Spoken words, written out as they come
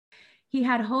he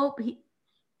had hope.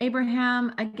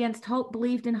 Abraham, against hope,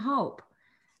 believed in hope.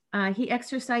 He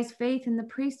exercised faith in the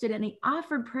priesthood, and he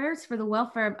offered prayers for the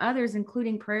welfare of others,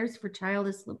 including prayers for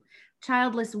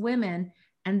childless women,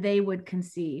 and they would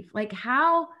conceive. Like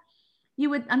how you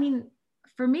would, I mean,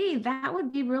 for me, that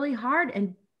would be really hard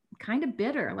and kind of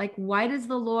bitter. Like, why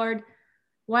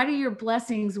do your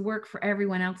blessings work for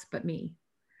everyone else but me?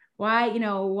 Why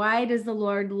does the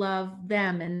Lord love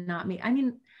them and not me? I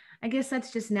mean, I guess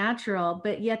that's just natural,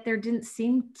 but yet there didn't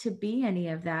seem to be any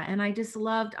of that. And I just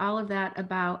loved all of that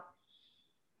about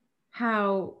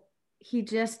how he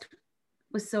just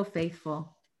was so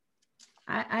faithful.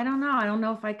 I don't know. I don't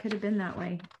know if I could have been that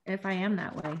way, if I am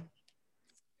that way.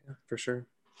 Yeah, for sure.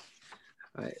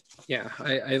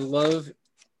 I love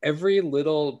every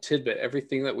little tidbit,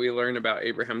 everything that we learn about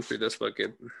Abraham through this book.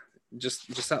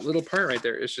 Just that little part right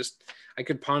there is just, I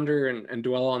could ponder and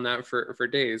dwell on that for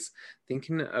days,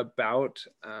 thinking about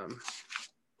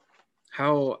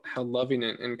how loving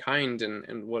and kind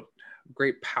and what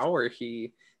great power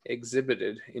he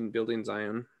exhibited in building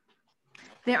Zion.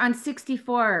 There on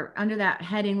 64, under that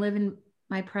heading, Live in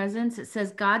My Presence, it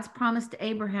says, God's promise to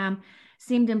Abraham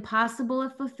seemed impossible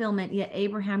of fulfillment, yet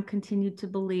Abraham continued to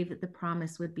believe that the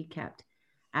promise would be kept,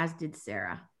 as did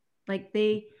Sarah.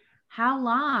 How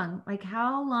long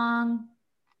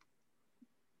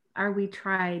are we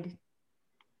tried?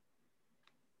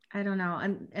 I don't know.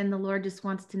 And the Lord just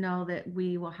wants to know that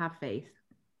we will have faith.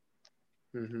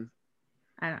 Mm-hmm.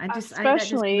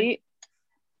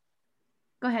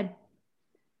 Go ahead.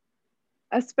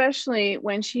 Especially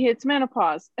when she hits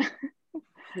menopause.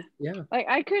 Yeah. Like,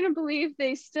 I couldn't believe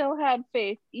they still had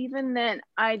faith. Even then,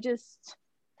 I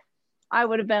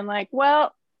would have been like,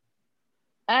 well,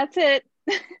 that's it.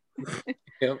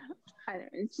 Yep.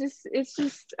 It's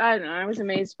just, I don't know. I was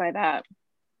amazed by that.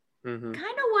 Mm-hmm.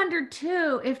 Kind of wondered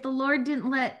too, if the Lord didn't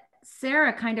let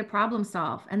Sarah kind of problem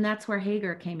solve, and that's where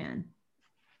Hagar came in.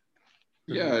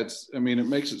 Yeah, it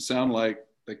makes it sound like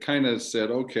they kind of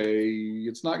said, okay,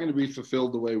 it's not going to be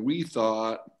fulfilled the way we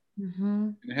thought.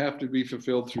 Mm-hmm. It have to be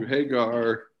fulfilled through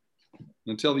Hagar.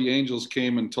 Until the angels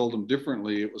came and told them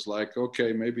differently, it was like,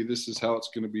 okay, maybe this is how it's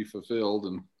going to be fulfilled,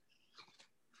 and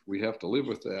we have to live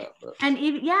with that. And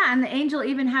the angel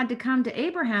even had to come to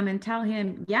Abraham and tell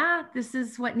him, yeah, this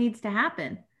is what needs to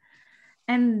happen.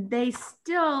 And they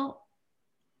still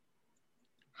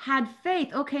had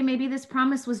faith. Okay, maybe this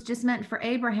promise was just meant for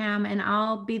Abraham, and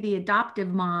I'll be the adoptive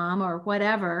mom or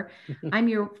whatever. I'm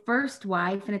your first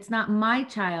wife, and it's not my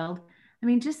child. I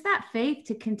mean, just that faith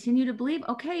to continue to believe,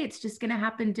 okay, it's just going to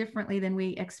happen differently than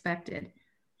we expected.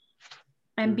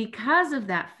 And because of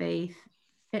that faith,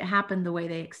 it happened the way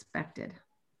they expected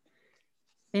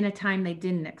in a time they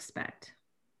didn't expect.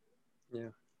 Yeah.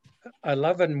 I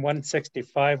love in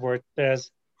 165 where it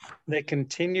says, they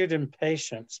continued in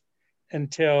patience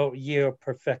until ye are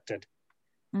perfected.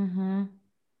 Mm-hmm.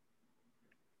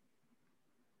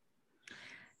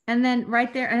 And then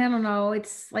right there, and I don't know,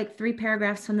 it's like 3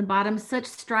 paragraphs from the bottom. Such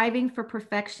striving for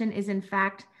perfection is in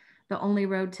fact the only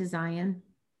road to Zion.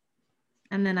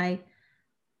 And then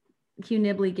Hugh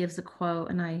Nibley gives a quote,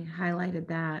 and I highlighted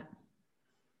that.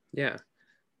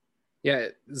 Yeah,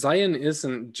 Zion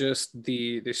isn't just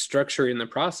the structure in the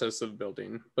process of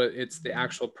building, but it's the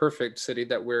actual perfect city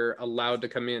that we're allowed to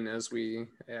come in as we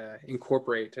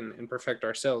incorporate and perfect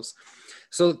ourselves.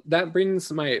 So that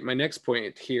brings my next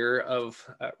point here of,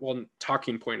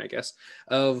 talking point, I guess,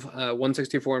 of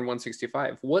 164 and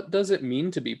 165. What does it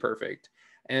mean to be perfect?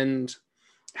 And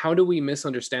how do we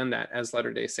misunderstand that as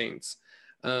Latter-day Saints?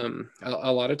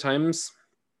 A lot of times,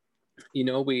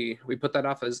 we put that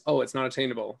off as, it's not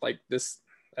attainable. Like this,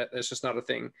 it's just not a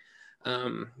thing.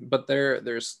 But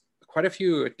there's quite a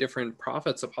few different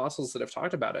prophets, apostles that have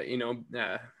talked about it.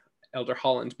 Elder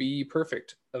Holland, be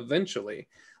perfect eventually.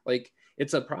 Like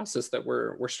it's a process that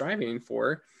we're striving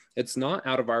for. It's not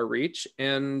out of our reach,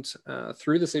 and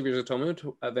through the Savior's atonement,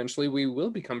 eventually we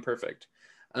will become perfect.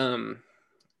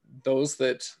 Those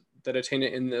that attain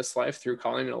it in this life through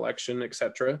calling and election,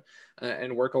 etc.,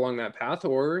 and work along that path,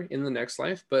 or in the next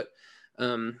life. But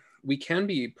we can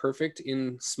be perfect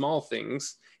in small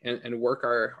things and work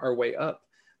our way up.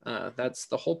 That's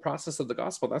the whole process of the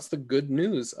gospel. That's the good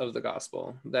news of the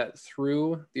gospel, that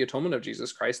through the atonement of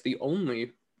Jesus Christ, the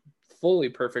only fully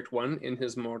perfect one in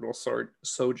his mortal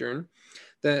sojourn,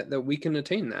 that we can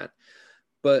attain that.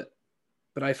 But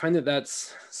I find that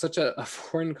that's such a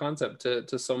foreign concept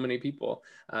to so many people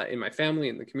in my family,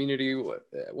 in the community,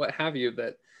 what have you,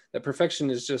 that perfection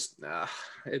is just,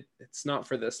 it's not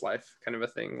for this life kind of a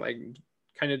thing. Like,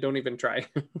 kind of don't even try.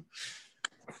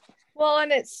 Well,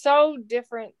 and it's so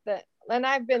different that and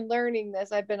I've been learning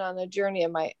this, I've been on a journey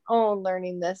of my own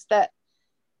learning this,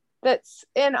 that's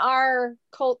in our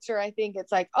culture. I think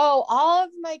it's like, oh, all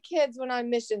of my kids went on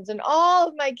missions and all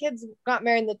of my kids got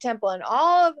married in the temple and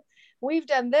we've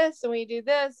done this and we do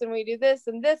this and we do this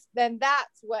and this. Then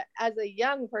that's what, as a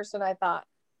young person, I thought,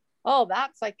 oh,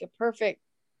 that's like a perfect,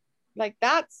 like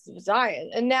that's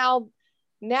Zion. And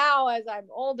now as I'm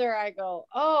older, I go,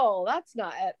 oh, that's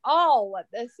not at all what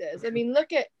this is. I mean,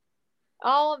 look at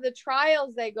all of the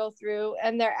trials they go through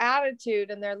and their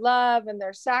attitude and their love and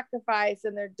their sacrifice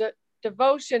and their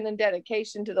devotion and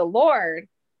dedication to the Lord.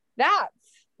 That's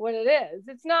what it is.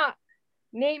 It's not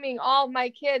naming all my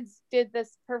kids did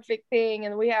this perfect thing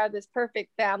and we have this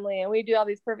perfect family and we do all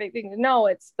these perfect things. No,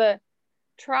 it's the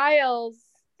trials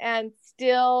and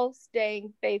still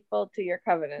staying faithful to your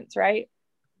covenants, right?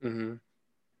 Mm-hmm.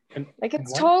 Like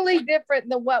it's totally different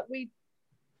than what we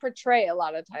portray a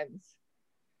lot of times.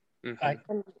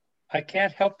 Mm-hmm. I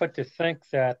can't help but to think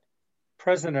that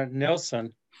President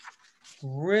Nelson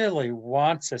really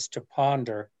wants us to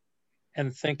ponder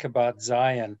and think about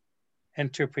Zion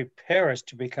and to prepare us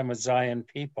to become a Zion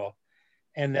people,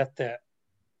 and that the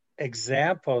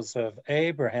examples of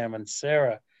Abraham and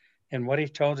Sarah and what he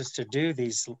told us to do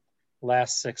these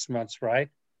last 6 months, right,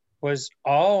 was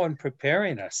all in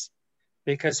preparing us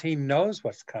because he knows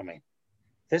what's coming.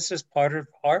 This is part of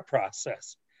our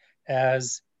process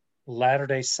as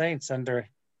Latter-day Saints under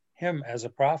him as a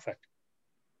prophet.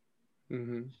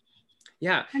 Mm-hmm.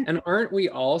 Yeah, and aren't we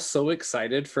all so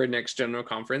excited for next General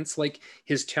Conference? Like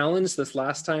his challenge this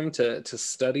last time to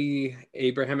study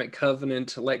Abrahamic covenant,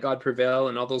 to let God prevail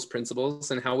and all those principles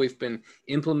and how we've been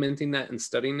implementing that and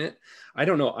studying it. I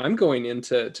don't know, I'm going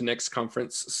into next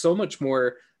conference so much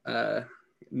more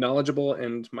knowledgeable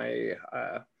and my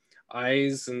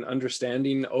eyes and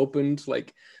understanding opened.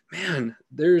 Like, man,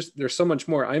 there's so much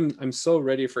more. I'm so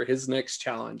ready for his next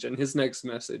challenge and his next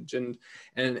message and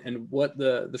what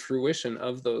the fruition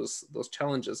of those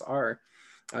challenges are.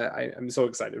 I'm so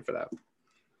excited for that.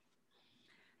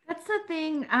 That's the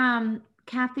thing,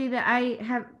 Kathy, that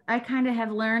I kind of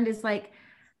have learned is like,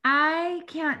 I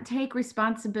can't take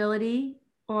responsibility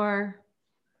for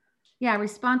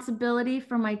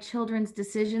my children's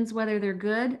decisions, whether they're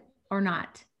good or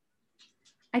not.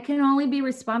 I can only be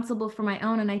responsible for my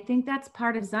own. And I think that's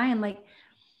part of Zion. Like,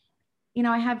 you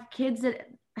know, I have kids that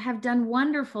have done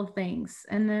wonderful things.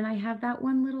 And then I have that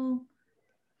one little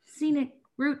scenic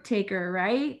route taker,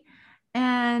 right?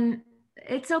 And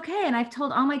it's okay. And I've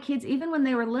told all my kids, even when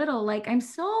they were little, like, I'm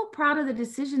so proud of the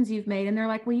decisions you've made. And they're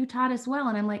like, well, you taught us well.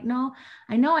 And I'm like, no,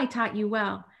 I know I taught you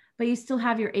well, but you still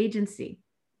have your agency.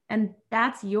 And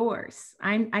that's yours.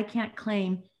 I can't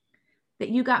claim that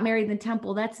you got married in the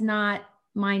temple. That's not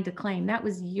mine to claim. That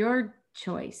was your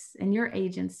choice and your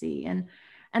agency. And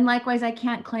likewise, I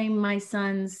can't claim my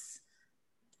son's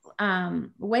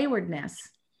waywardness.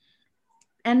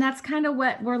 And that's kind of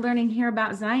what we're learning here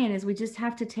about Zion, is we just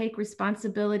have to take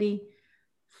responsibility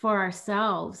for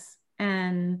ourselves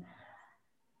and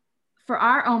for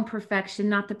our own perfection,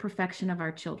 not the perfection of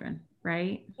our children,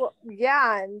 right? Well,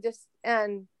 yeah,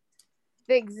 and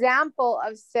the example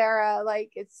of Sarah,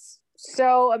 like, it's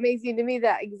so amazing to me,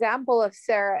 that example of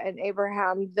Sarah and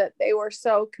Abraham, that they were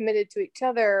so committed to each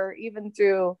other, even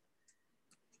through,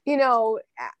 you know,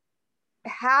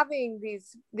 having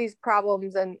these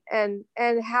problems and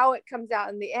how it comes out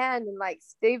in the end. And like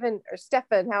Stephen,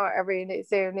 however you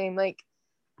say your name, like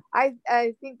I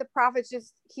think the prophet's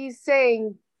he's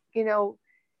saying, you know,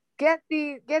 get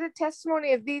a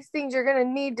testimony of these things. You're going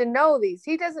to need to know these.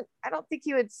 I don't think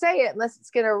he would say it unless it's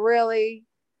going to really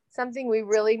something we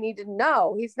really need to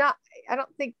know. I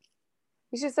don't think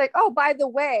he's just like, oh, by the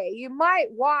way, you might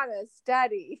want to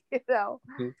study, you know?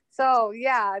 Mm-hmm. So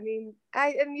yeah, I mean,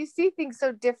 and you see things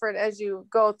so different as you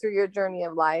go through your journey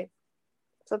of life.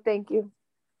 So thank you.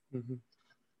 Mm-hmm.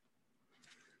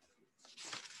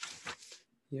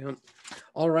 Yeah.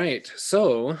 All right.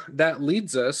 So that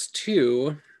leads us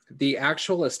to the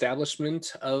actual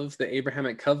establishment of the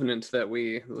Abrahamic covenant that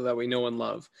we know and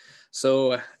love.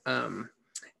 So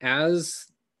as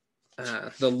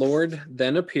the Lord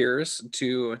then appears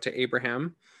to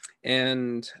Abraham,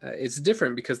 and it's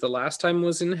different because the last time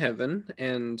was in heaven,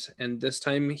 and this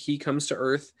time he comes to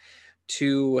earth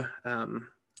to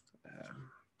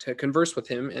converse with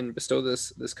him and bestow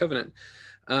this covenant.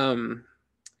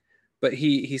 But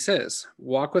he says,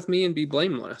 "Walk with me and be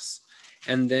blameless,"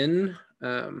 and then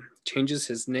changes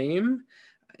his name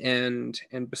and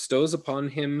bestows upon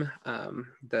him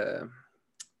the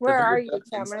Where are you,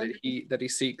 Cameron? that he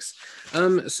seeks.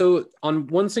 So on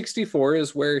 164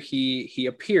 is where he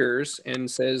appears and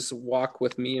says, "Walk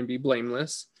with me and be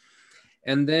blameless."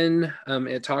 And then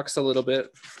it talks a little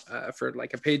bit for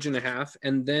like a page and a half.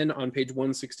 And then on page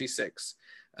 166,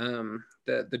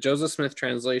 the Joseph Smith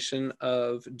translation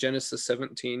of Genesis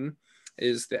 17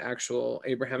 is the actual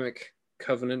Abrahamic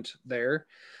covenant there.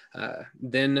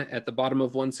 Then at the bottom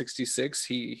of 166,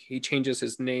 he changes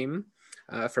his name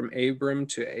from Abram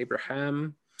to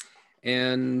Abraham,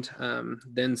 and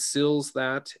then seals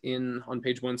that in on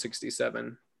page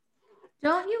 167.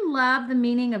 Don't you love the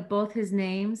meaning of both his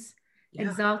names? Yeah.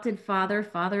 Exalted Father,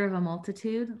 Father of a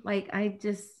multitude. Like, I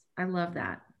love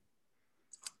that.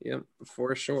 Yep,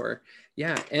 for sure.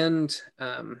 Yeah, and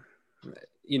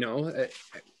you know,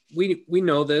 we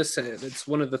know this. It's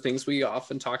one of the things we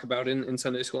often talk about in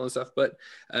Sunday school and stuff. But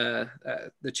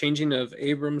the changing of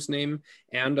Abram's name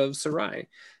and of Sarai,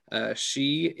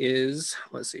 she is.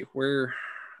 Let's see, where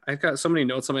I've got so many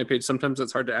notes on my page. Sometimes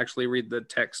it's hard to actually read the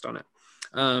text on it.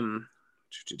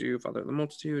 Father of the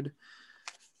multitude.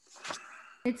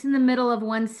 It's in the middle of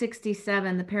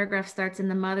 167. The paragraph starts, "In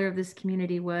the mother of this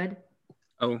community would."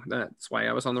 Oh, that's why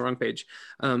I was on the wrong page.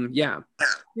 Yeah.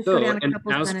 Just So, go down a and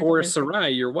couple as for sentences. Sarai,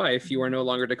 your wife, you are no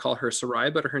longer to call her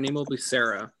Sarai, but her name will be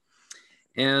Sarah.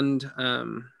 And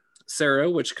Sarah,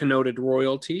 which connoted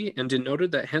royalty and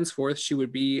denoted that henceforth she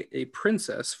would be a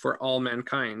princess for all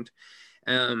mankind.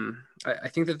 I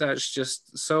think that that's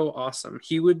just so awesome.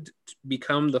 He would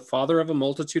become the father of a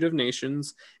multitude of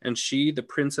nations, and she the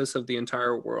princess of the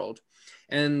entire world.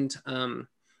 And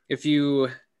if you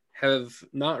have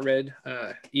not read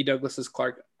E. Douglas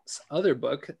Clark's other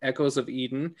book, Echoes of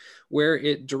Eden, where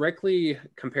it directly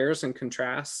compares and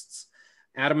contrasts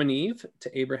Adam and Eve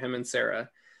to Abraham and Sarah.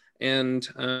 And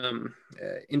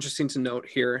interesting to note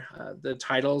here, the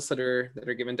titles that are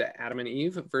given to Adam and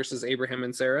Eve versus Abraham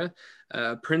and Sarah,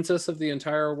 princess of the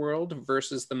entire world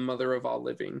versus the mother of all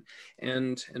living,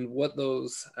 and what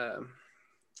those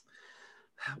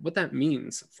what that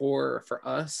means for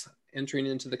us entering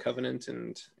into the covenant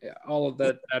and all of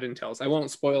that entails. I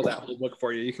won't spoil that whole book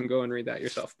for you. You can go and read that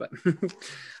yourself, but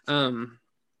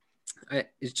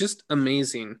it's just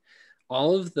amazing.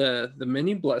 All of the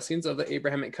many blessings of the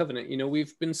Abrahamic covenant. You know,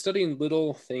 we've been studying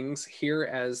little things here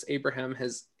as Abraham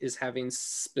is having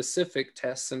specific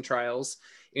tests and trials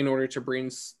in order to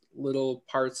bring little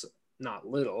parts, not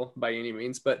little by any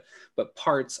means, but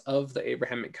parts of the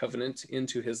Abrahamic covenant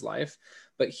into his life.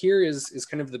 But here is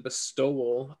kind of the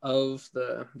bestowal of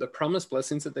the promised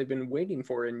blessings that they've been waiting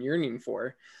for and yearning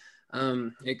for.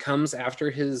 It comes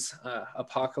after his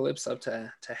apocalypse up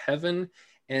to heaven,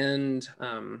 and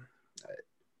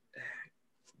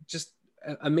just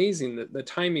amazing the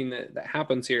timing that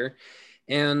happens here.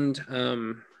 And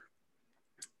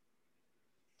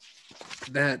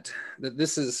that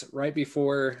this is right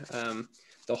before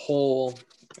the whole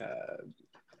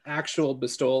actual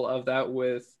bestowal of that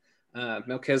with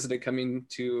Melchizedek coming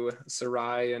to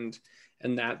Sarai and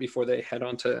that before they head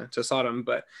on to Sodom.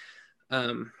 But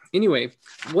anyway,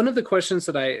 one of the questions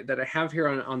that I have here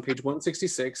on page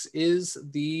 166 is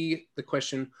the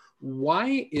question,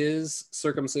 why is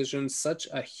circumcision such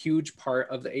a huge part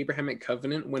of the Abrahamic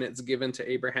covenant when it's given to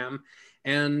Abraham?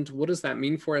 And what does that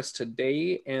mean for us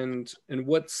today? And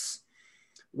what's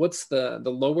the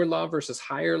lower law versus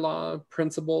higher law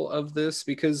principle of this?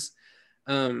 Because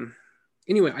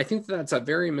anyway, I think that's a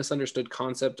very misunderstood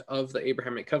concept of the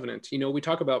Abrahamic covenant. You know, we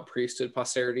talk about priesthood,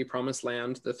 posterity, promised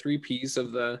land, the 3 P's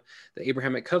of the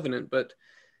Abrahamic covenant, but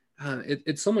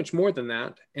it's so much more than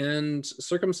that. And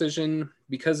circumcision,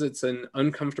 because it's an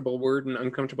uncomfortable word and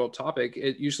uncomfortable topic,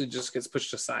 it usually just gets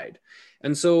pushed aside.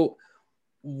 And so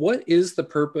what is the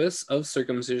purpose of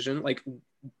circumcision? Like,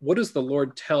 what does the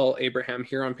Lord tell Abraham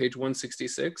here on page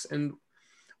 166? And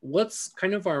what's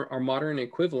kind of our modern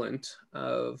equivalent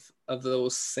of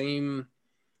those same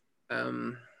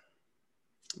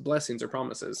blessings or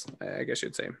promises, I guess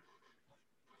you'd say.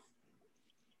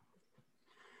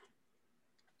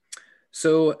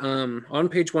 So on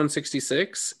page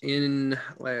 166,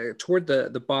 toward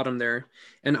the bottom there,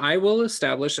 "And I will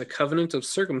establish a covenant of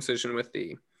circumcision with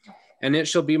thee, and it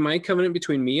shall be my covenant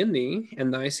between me and thee,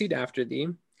 and thy seed after thee,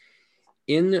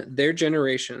 in their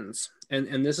generations."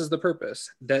 And this is the purpose,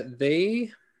 that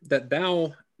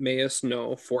thou mayest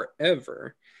know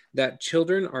forever that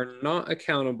children are not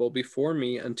accountable before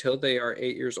me until they are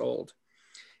 8 years old.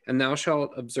 And thou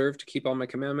shalt observe to keep all my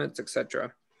commandments,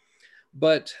 etc.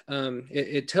 But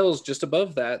it tells just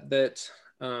above that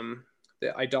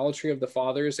the idolatry of the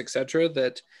fathers, etc.,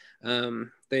 that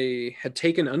they had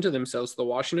taken unto themselves the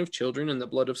washing of children and the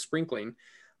blood of sprinkling.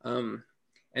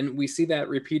 And we see that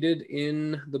repeated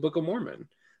in the Book of Mormon,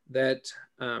 that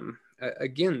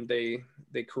again, they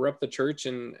corrupt the church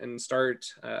and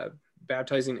start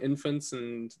baptizing infants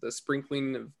and the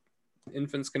sprinkling of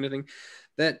infants kind of thing,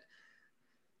 that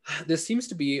this seems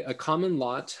to be a common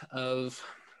lot of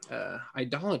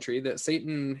idolatry that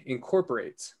Satan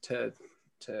incorporates to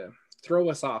throw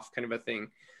us off, kind of a thing.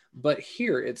 But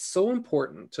here it's so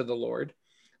important to the Lord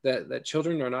that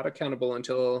children are not accountable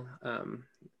until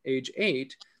age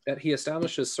 8, that he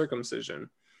establishes circumcision.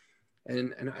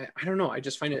 And I don't know, I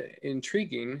just find it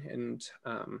intriguing and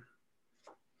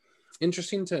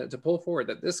interesting to pull forward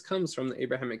that this comes from the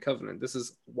Abrahamic covenant. This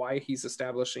is why he's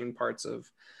establishing parts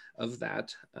of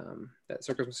that, that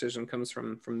circumcision comes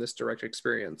from this direct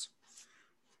experience.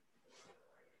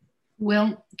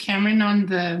 Well, Cameron, on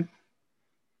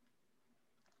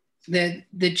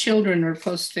the children are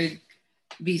supposed to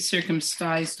be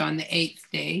circumcised on the 8th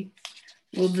day.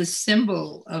 Well, the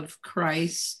symbol of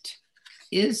Christ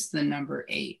is the number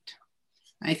 8.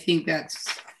 I think that's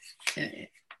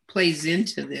plays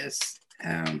into this.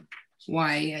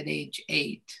 Why at age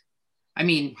 8? I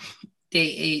mean, day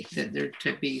 8 that they're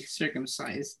to be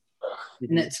circumcised,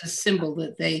 and it's a symbol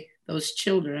that those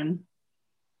children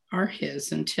are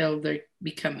his until they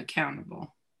become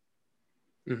accountable.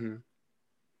 Mm-hmm.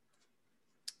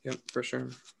 Yep, for sure.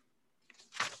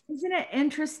 Isn't it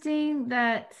interesting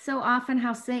that so often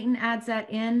how Satan adds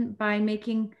that in by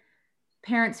making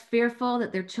parents fearful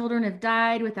that their children have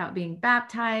died without being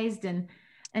baptized, and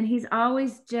he's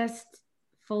always just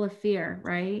full of fear,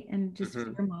 right? And just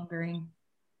fear mongering.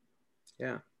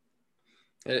 Yeah.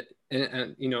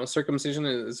 And you know, circumcision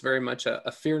is very much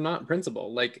a fear not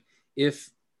principle. Like if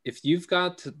you've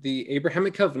got the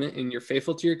Abrahamic covenant and you're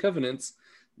faithful to your covenants,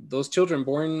 those children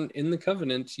born in the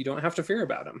covenant, you don't have to fear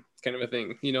about them, kind of a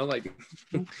thing, you know, like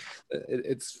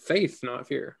it's faith, not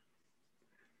fear.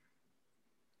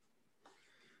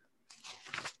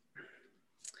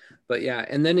 But yeah,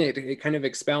 and then it kind of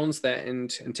expounds that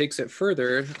and takes it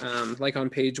further, like on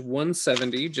page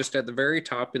 170, just at the very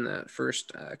top in that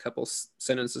first couple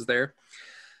sentences there.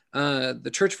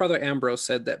 The church father Ambrose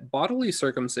said that bodily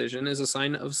circumcision is a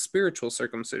sign of spiritual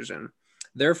circumcision.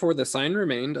 Therefore, the sign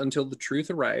remained until the truth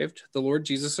arrived. The Lord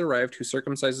Jesus arrived, who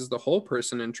circumcises the whole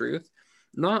person in truth,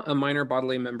 not a minor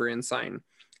bodily member in sign.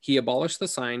 He abolished the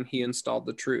sign, he installed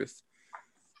the truth.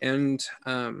 And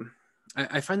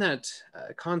I find that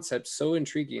concept so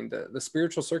intriguing, the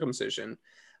spiritual circumcision.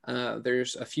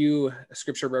 There's a few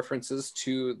scripture references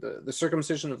to the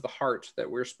circumcision of the heart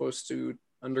that we're supposed to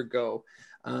undergo.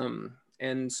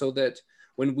 And so that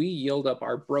when we yield up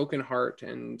our broken heart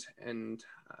and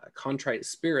contrite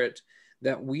spirit,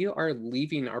 that we are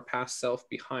leaving our past self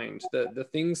behind, the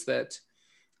things that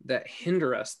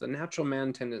hinder us, the natural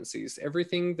man tendencies,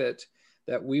 everything that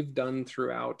we've done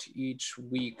throughout each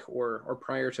week or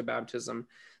prior to baptism,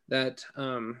 that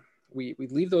we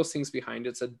leave those things behind.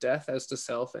 It's a death as to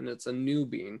self, and it's a new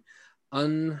being,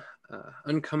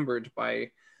 unencumbered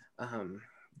by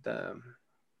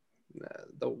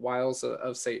the wiles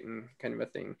of Satan, kind of a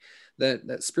thing.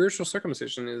 That spiritual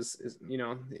circumcision is, you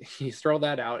know, you throw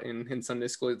that out in Sunday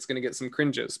school, it's going to get some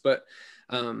cringes, but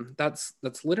that's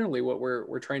literally what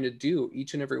we're trying to do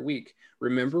each and every week.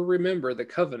 Remember the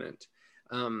covenant,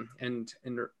 and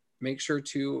make sure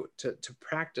to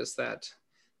practice that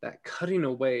cutting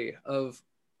away of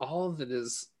all that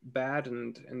is bad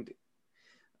and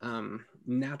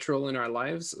natural in our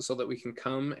lives, so that we can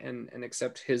come and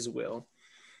accept his will.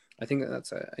 I think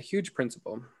that's a huge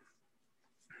principle.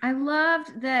 I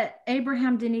loved that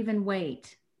Abraham didn't even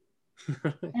wait.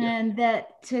 Yeah. And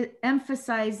that to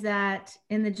emphasize that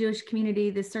in the Jewish community,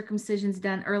 the circumcision's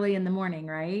done early in the morning,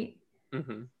 right?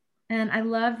 Mm-hmm. And I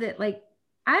love that, like,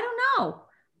 I don't know.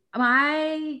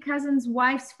 My cousin's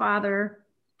wife's father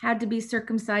had to be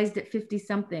circumcised at 50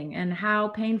 something, and how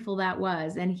painful that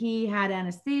was. And he had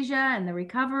anesthesia and the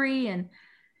recovery.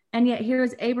 And yet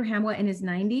here's Abraham, what, in his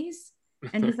 90s?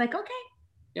 And he's like, okay,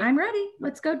 yeah, I'm ready.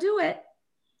 Let's go do it.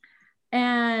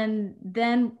 And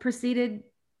then proceeded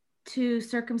to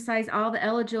circumcise all the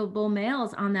eligible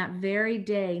males on that very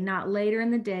day, not later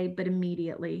in the day, but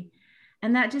immediately.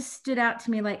 And that just stood out to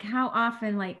me, like how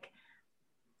often, like,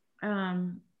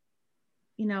 you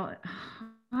know,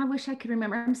 I wish I could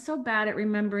remember. I'm so bad at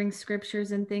remembering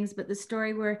scriptures and things, but the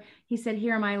story where he said,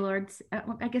 here am I, Lord,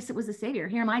 I guess it was the Savior,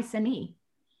 here am I, send me,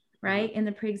 right? In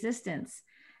the preexistence.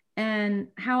 And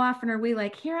how often are we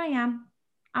like, here I am,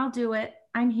 I'll do it,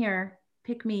 I'm here,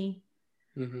 pick me,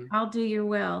 I'll do your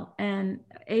will. And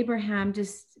Abraham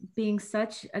just being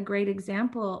such a great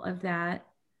example of that,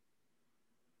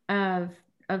 of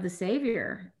the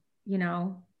Savior, you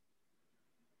know,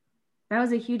 that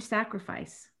was a huge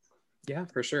sacrifice. Yeah,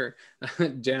 for sure.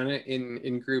 Janet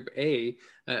in group A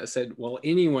said, well,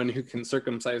 anyone who can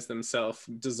circumcise themselves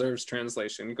deserves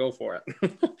translation. Go for it.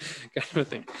 Kind of a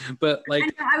thing. But like,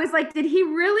 I was like, did he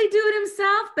really do it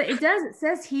himself? But it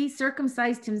says he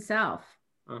circumcised himself.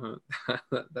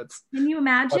 That's Can you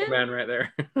imagine? man right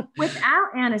there.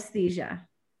 Without anesthesia.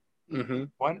 Mm-hmm.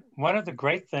 One of the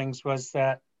great things was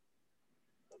that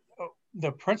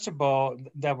the principle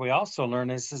that we also learn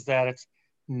is that it's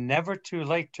never too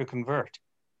late to convert.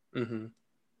 Mm-hmm.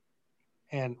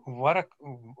 And what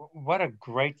a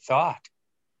great thought,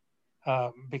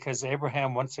 because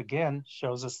Abraham once again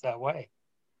shows us that way.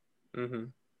 Mm-hmm.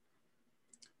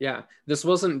 Yeah, this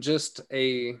wasn't just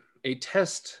a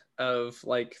test of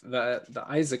like the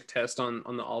Isaac test on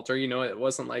the altar. You know, it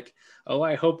wasn't like, oh,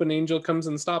 I hope an angel comes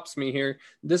and stops me here.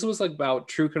 This was like about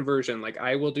true conversion. Like,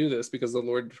 I will do this because the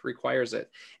Lord requires it.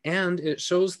 And it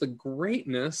shows the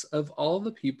greatness of all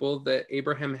the people that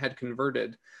Abraham had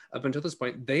converted up until this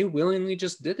point. They willingly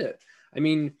just did it. I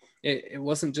mean, it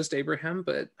wasn't just Abraham,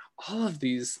 but all of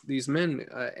these men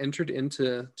entered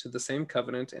into the same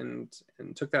covenant and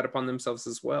took that upon themselves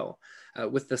as well,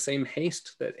 with the same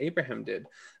haste that Abraham did.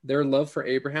 Their love for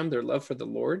Abraham, their love for the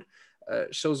Lord,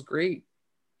 shows great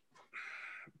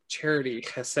charity,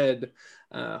 chesed,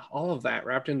 all of that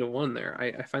wrapped into one there.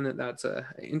 I find that that's an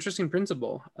interesting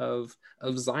principle of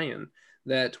Zion,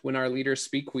 that when our leaders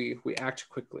speak, we act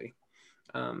quickly.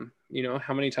 You know,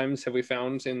 how many times have we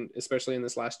found, especially in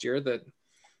this last year, that,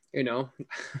 you know,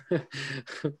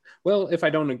 well, if I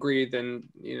don't agree, then,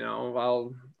 you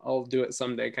know, I'll do it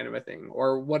someday, kind of a thing,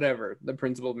 or whatever the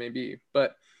principle may be.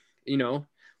 But, you know,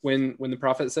 when the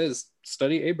prophet says,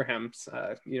 study Abraham's,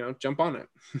 you know, jump on it,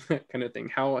 kind of thing.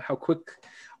 How quick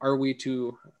are we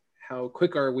to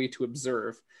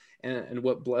observe, and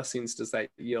what blessings does that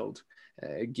yield?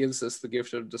 It gives us the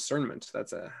gift of discernment.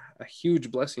 That's a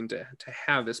huge blessing to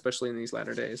have, especially in these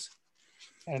latter days.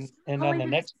 And on the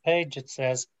next page, it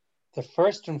says, the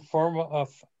first and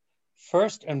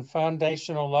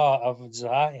foundational law of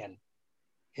Zion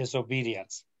is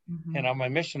obedience. Mm-hmm. And on my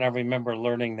mission, I remember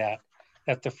learning that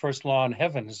the first law in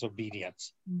heaven is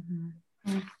obedience.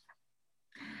 Mm-hmm.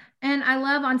 And I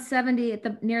love on 70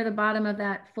 near the bottom of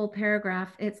that full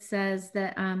paragraph, it says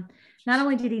that not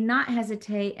only did he not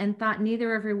hesitate and thought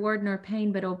neither of reward nor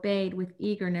pain, but obeyed with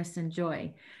eagerness and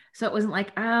joy. So it wasn't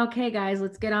like, oh, okay, guys,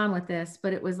 let's get on with this.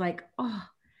 But it was like, oh,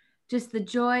 just the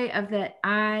joy of that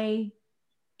I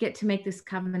get to make this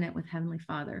covenant with Heavenly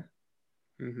Father.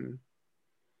 Mm-hmm.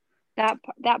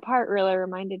 That part really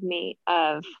reminded me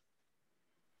of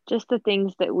just the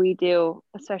things that we do,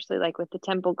 especially like with the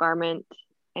temple garment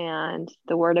and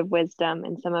the word of wisdom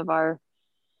and some of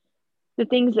the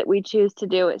things that we choose to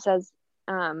do. It says,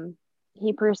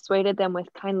 he persuaded them with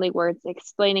kindly words,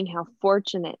 explaining how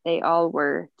fortunate they all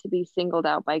were to be singled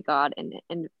out by God and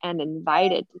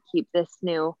invited to keep this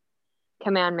new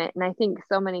commandment. And I think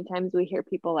so many times we hear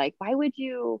people like, why would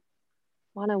you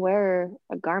want to wear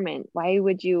a garment? Why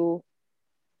would you,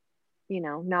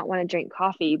 not want to drink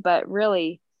coffee? But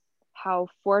really, how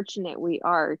fortunate we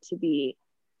are to be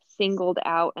singled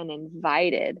out and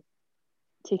invited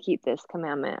to keep this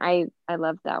commandment. I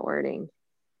love that wording.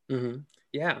 Mm-hmm.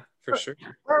 Yeah, for sure.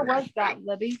 Where was that,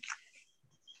 Libby?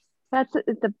 That's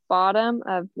at the bottom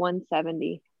of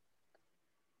 170.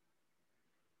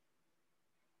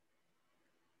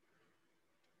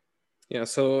 Yeah,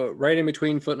 so right in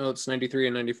between footnotes 93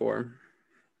 and 94.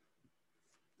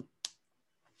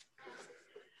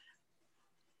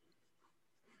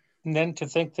 And then to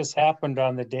think this happened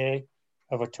on the Day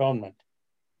of Atonement.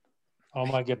 Oh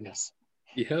my goodness.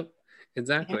 Yep,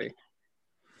 exactly.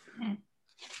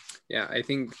 Yeah, I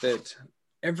think that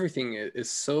everything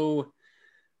is so,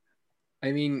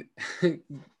 I mean,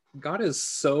 God is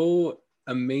so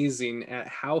amazing at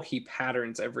how he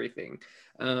patterns everything.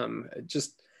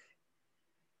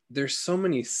 There's so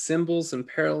many symbols and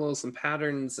parallels and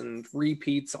patterns and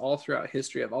repeats all throughout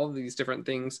history of all of these different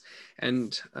things.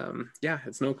 And yeah,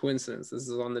 it's no coincidence. This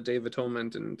is on the Day of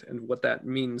Atonement and what that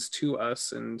means to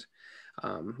us, and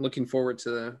looking forward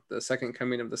to the second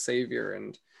coming of the Savior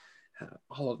and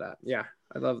all of that. Yeah,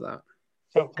 I love that.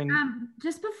 So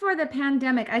just before the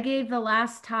pandemic, I gave the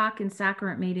last talk in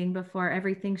sacrament meeting before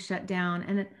everything shut down.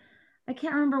 And I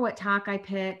can't remember what talk I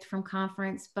picked from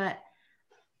conference, but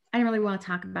I didn't really want to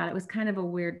talk about it. It was kind of a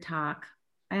weird talk.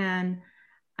 And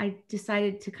I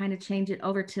decided to kind of change it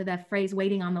over to the phrase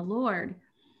waiting on the Lord.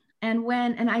 And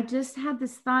I just had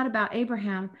this thought about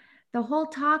Abraham. The whole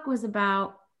talk was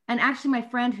about, and actually my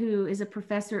friend who is a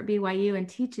professor at BYU and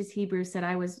teaches Hebrew said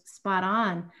I was spot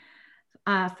on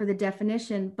for the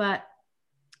definition. But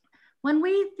when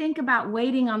we think about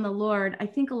waiting on the Lord, I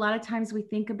think a lot of times we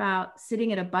think about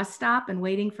sitting at a bus stop and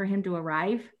waiting for him to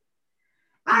arrive.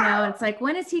 You know, it's like,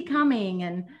 when is he coming?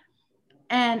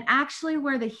 And actually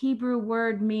where the Hebrew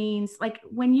word means, like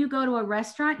when you go to a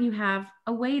restaurant, you have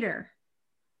a waiter.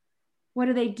 What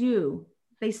do?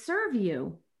 They serve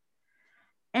you.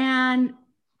 And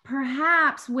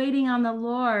perhaps waiting on the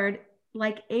Lord,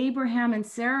 like Abraham and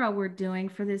Sarah were doing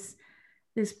for this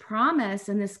promise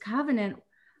and this covenant,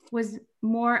 was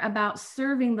more about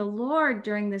serving the Lord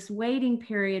during this waiting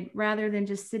period rather than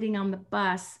just sitting on the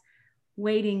bus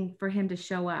waiting for him to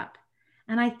show up.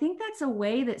 And I think that's a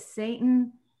way that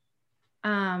Satan,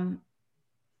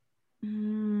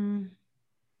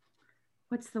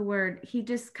 what's the word? He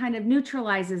just kind of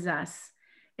neutralizes us,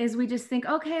 is we just think,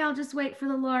 okay, I'll just wait for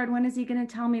the Lord. When is he going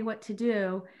to tell me what to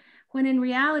do? When in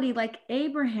reality, like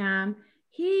Abraham,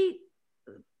 he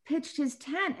pitched his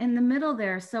tent in the middle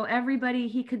there so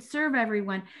he could serve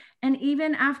everyone. And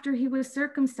even after he was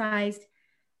circumcised,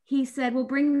 he said, well,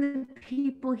 bring the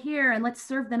people here and let's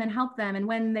serve them and help them. And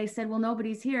when they said, well,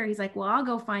 nobody's here, he's like, well, I'll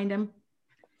go find them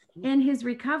in his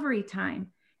recovery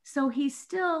time. So he's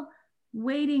still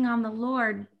waiting on the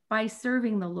Lord by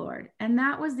serving the Lord. And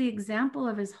that was the example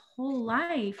of his whole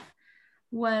life,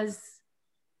 was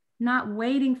not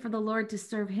waiting for the Lord to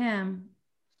serve him,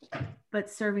 but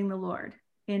serving the Lord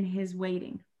in his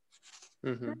waiting.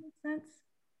 Does that make sense?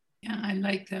 Yeah, I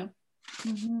like that.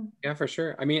 Mm-hmm. Yeah, for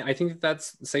sure. I mean, I think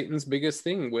that's Satan's biggest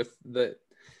thing with the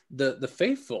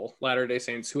faithful Latter-day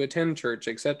Saints who attend church,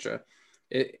 etc.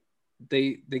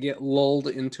 They get lulled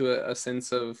into a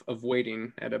sense of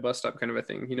waiting at a bus stop kind of a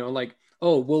thing, you know, like,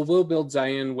 oh, we'll build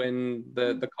Zion when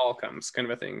the call comes kind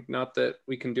of a thing. Not that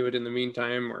we can do it in the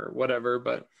meantime or whatever,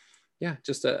 but yeah,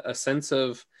 just a sense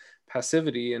of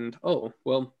passivity and, oh,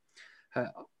 well,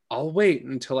 I'll wait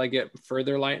until I get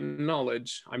further light and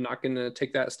knowledge. I'm not going to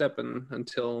take that step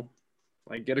until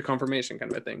I get a confirmation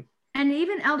kind of a thing. And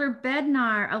even Elder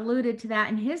Bednar alluded to that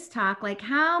in his talk, like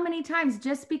how many times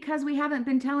just because we haven't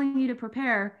been telling you to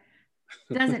prepare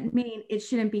doesn't mean it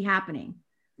shouldn't be happening.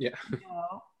 Yeah. You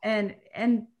know?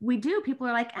 And we do. People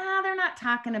are like, they're not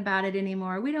talking about it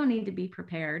anymore. We don't need to be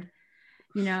prepared,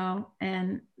 you know?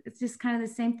 And it's just kind of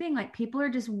the same thing. Like people are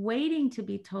just waiting to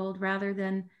be told rather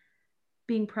than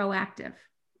being proactive.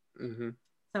 Mm-hmm.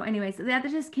 So anyways, that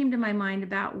just came to my mind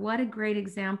about what a great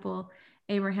example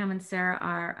Abraham and Sarah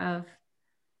are of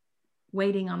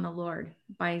waiting on the Lord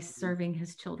by serving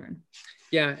his children.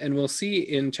 Yeah, and we'll see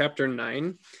in chapter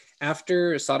 9,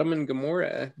 after Sodom and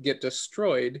Gomorrah get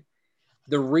destroyed,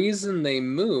 the reason they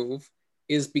move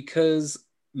is because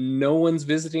no one's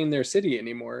visiting their city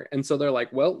anymore. And so they're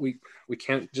like, well, we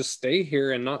can't just stay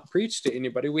here and not preach to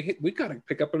anybody. We got to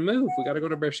pick up and move. We got to go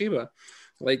to Beersheba.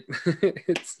 Like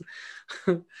it's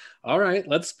all right,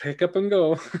 let's pick up and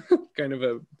go kind of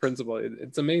a principle.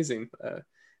 It's amazing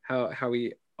how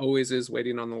he always is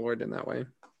waiting on the Lord in that way.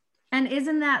 And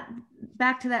isn't that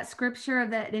back to that scripture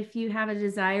that if you have a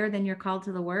desire, then you're called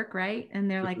to the work, right?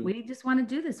 And they're like, we just want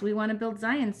to do this. We want to build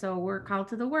Zion. So we're called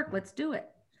to the work. Let's do it.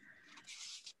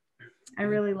 I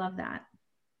really love that.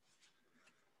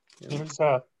 There's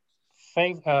a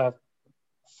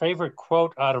favorite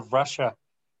quote out of Russia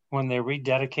when they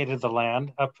rededicated the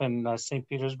land up in St.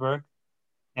 Petersburg.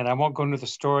 And I won't go into the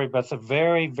story, but the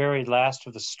very, very last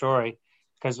of the story,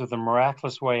 because of the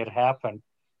miraculous way it happened,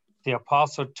 the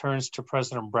apostle turns to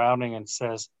President Browning and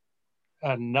says,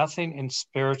 nothing in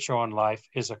spiritual in life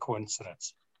is a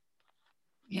coincidence.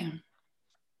 Yeah.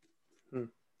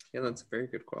 Yeah, that's a very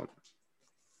good quote.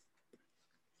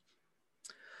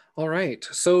 All right,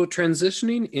 so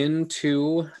transitioning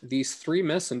into these three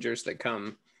messengers that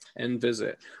come and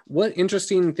visit, what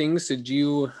interesting things did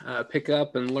you pick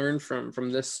up and learn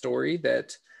from this story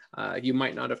that you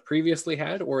might not have previously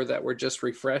had, or that were just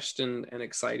refreshed and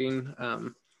exciting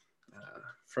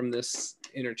from this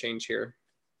interchange here?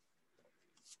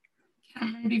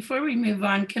 Before we move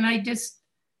on, can I just,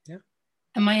 yeah.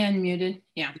 Am I unmuted?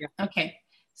 Yeah. Okay.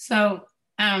 So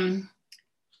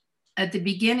at the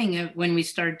beginning of when we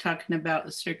started talking about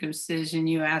the circumcision,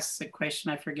 you asked the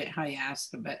question, I forget how you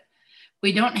asked it, but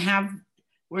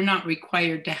we're not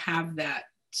required to have that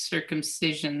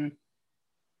circumcision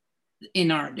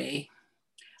in our day.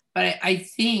 But I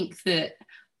think that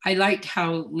I liked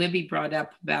how Libby brought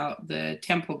up about the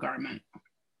temple garment.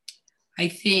 I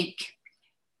think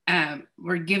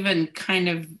we're given kind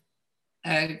of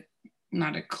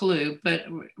not a clue, but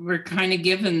we're kind of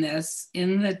given this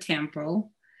in the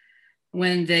temple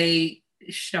when they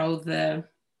show the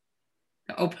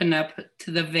open up to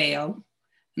the veil,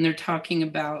 and they're talking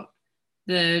about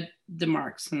the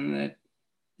marks and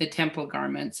the temple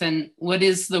garments. And what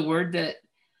is the word that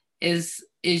is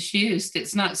used?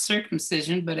 It's not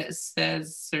circumcision, but it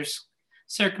says there's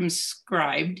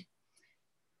circumscribed.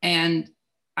 And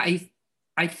I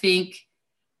think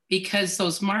because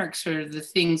those marks are the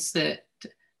things that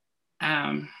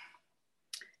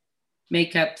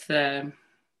make up the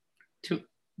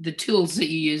tools that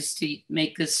you use to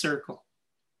make this circle,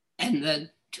 and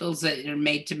the tools that are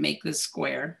made to make this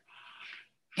square.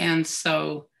 And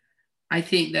so I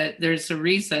think that there's a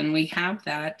reason we have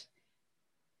that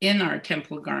in our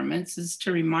temple garments, is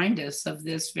to remind us of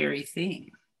this very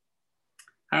thing.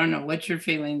 I don't know, what's your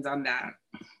feelings on that?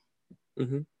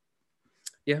 Mm-hmm.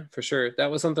 Yeah, for sure. That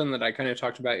was something that I kind of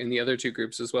talked about in the other two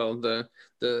groups as well. The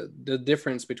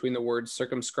difference between the words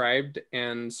circumscribed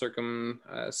and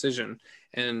circumcision,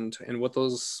 and what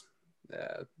those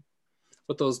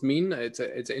mean. It's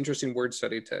an interesting word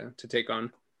study to take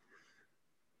on.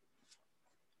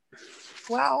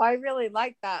 Wow, I really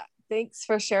like that. Thanks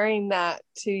for sharing that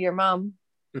to your mom.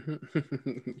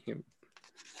 Yep.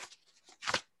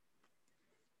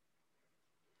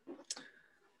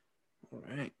 All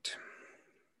right.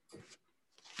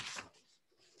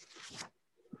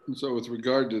 So with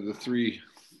regard to the three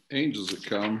angels that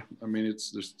come, I mean,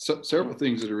 there's several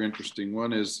things that are interesting.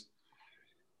 One is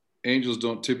angels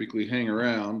don't typically hang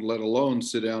around, let alone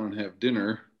sit down and have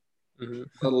dinner, mm-hmm.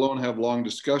 let alone have long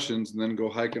discussions and then go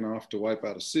hiking off to wipe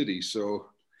out a city. So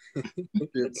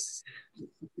it's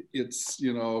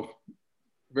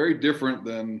very different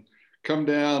than come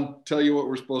down, tell you what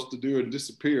we're supposed to do, and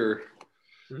disappear.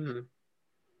 Mm-hmm.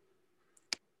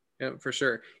 Yeah, for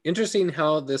sure. Interesting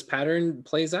how this pattern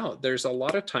plays out. There's a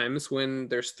lot of times when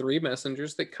there's three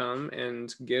messengers that come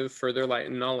and give further light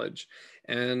and knowledge.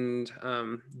 And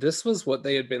this was what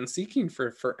they had been seeking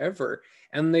for forever.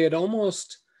 And they had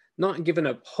almost not given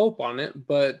up hope on it,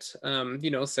 but,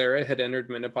 Sarah had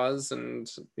entered menopause, and,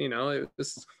 it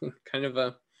was kind of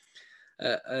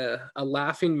a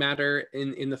laughing matter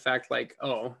in the fact, like,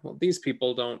 oh, well, these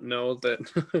people don't know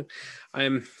that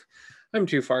I'm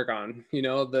too far gone.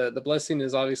 The blessing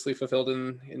is obviously fulfilled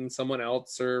in someone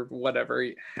else or whatever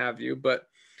have you, but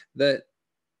that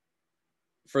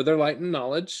further light and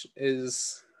knowledge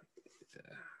is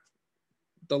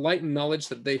the light and knowledge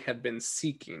that they had been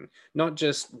seeking, not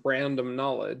just random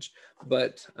knowledge,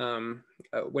 but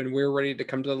when we're ready to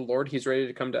come to the Lord, he's ready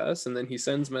to come to us, and then he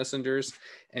sends messengers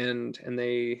and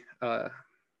they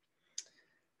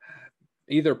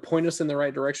either point us in the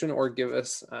right direction or give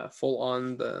us full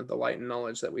on the light and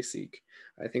knowledge that we seek.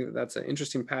 I think that that's an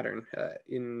interesting pattern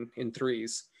in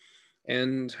threes.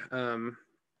 And,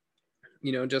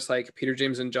 just like Peter,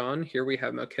 James, and John, here we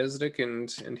have Melchizedek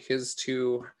and his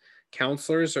two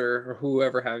counselors or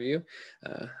whoever have you.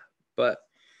 But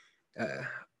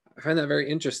I find that very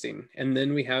interesting. And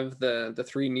then we have the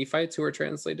three Nephites who are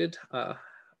translated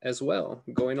as well,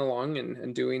 going along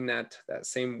and doing that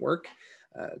same work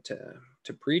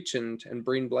to preach and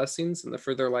bring blessings and the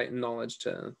further light and knowledge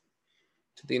to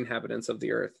the inhabitants of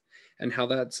the earth, and how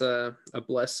that's a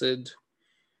blessed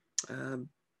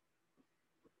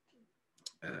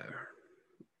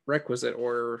requisite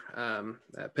or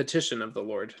petition of the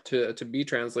Lord to be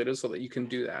translated, so that you can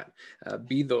do that,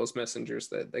 be those messengers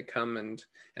that come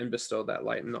and bestow that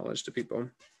light and knowledge to people.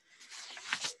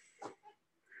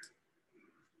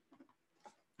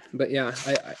 But yeah,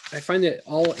 I find it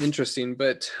all interesting.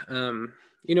 But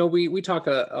we talk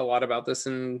a lot about this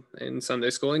in Sunday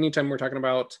school. Anytime we're talking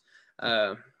about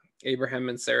Abraham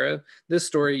and Sarah, this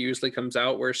story usually comes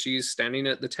out where she's standing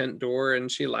at the tent door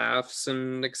and she laughs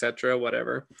and etc.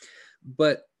 whatever.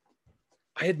 But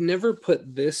I had never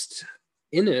put this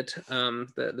in it,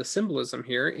 the symbolism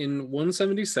here in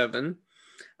 177,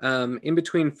 in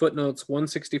between footnotes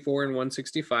 164 and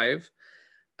 165.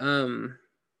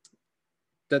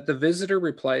 That the visitor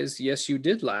replies, "Yes, you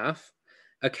did laugh."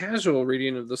 A casual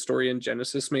reading of the story in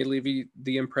Genesis may leave you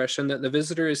the impression that the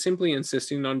visitor is simply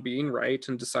insisting on being right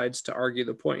and decides to argue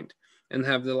the point and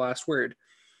have the last word.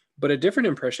 But a different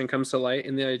impression comes to light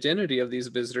in the identity of these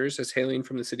visitors as hailing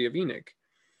from the city of Enoch.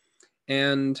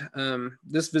 And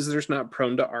this visitor's not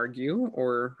prone to argue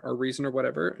or reason or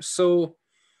whatever. So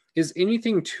is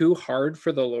anything too hard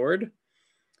for the Lord?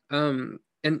 And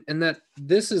that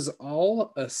this is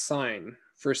all a sign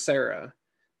for Sarah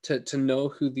to know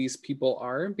who these people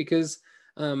are, because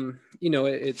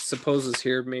it supposes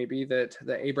here maybe that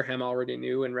Abraham already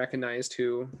knew and recognized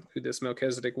who this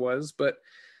Melchizedek was, but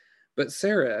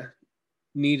Sarah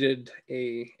needed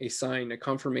a sign, a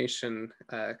confirmation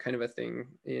kind of a thing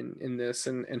in this,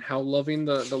 and how loving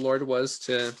the Lord was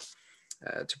to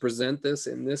to present this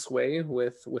in this way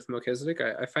with Melchizedek.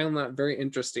 I found that very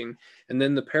interesting. And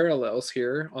then the parallels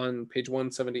here on page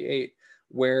 178,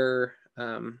 where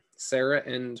Sarah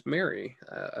and Mary,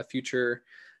 a future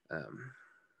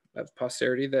of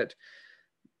posterity, that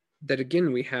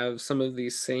again, we have some of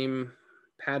these same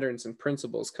patterns and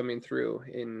principles coming through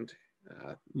in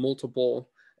multiple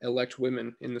elect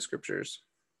women in the scriptures.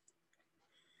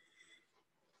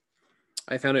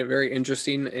 I found it very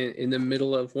interesting in the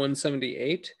middle of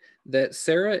 178 that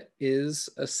Sarah is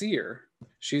a seer.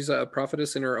 She's a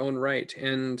prophetess in her own right.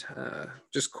 And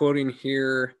just quoting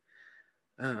here,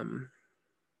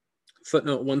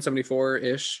 footnote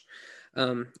 174-ish,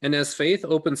 and as faith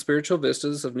opened spiritual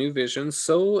vistas of new visions,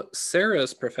 so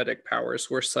Sarah's prophetic powers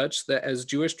were such that, as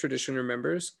Jewish tradition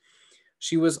remembers,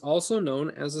 she was also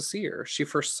known as a seer. She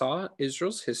foresaw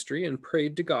Israel's history and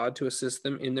prayed to God to assist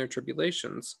them in their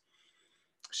tribulations.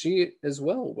 She as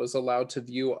well was allowed to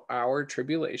view our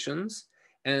tribulations,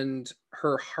 and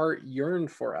her heart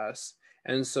yearned for us.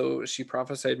 And so she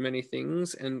prophesied many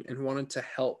things and wanted to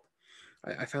help.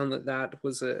 I found that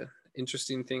was a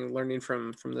interesting thing learning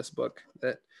from this book,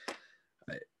 that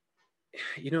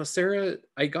Sarah,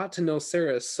 I got to know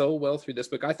Sarah so well through this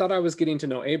book. I thought I was getting to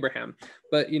know Abraham,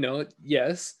 but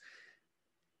yes,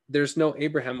 there's no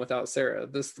Abraham without Sarah.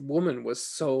 This woman was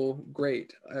so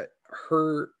great.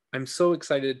 I'm so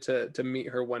excited to meet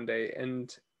her one day and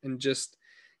just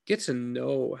get to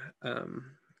know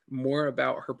more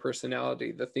about her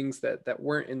personality, the things that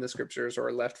weren't in the scriptures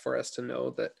or left for us to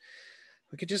know, that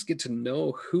we could just get to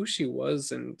know who she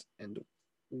was and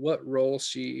what role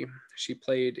she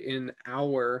played in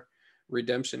our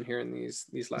redemption here in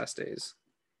these last days.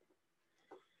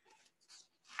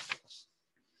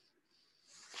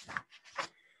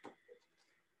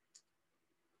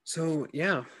 So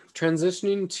yeah,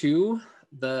 transitioning to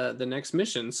the next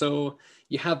mission. So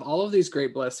you have all of these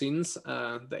great blessings,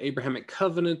 the Abrahamic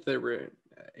covenant,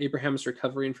 Abraham's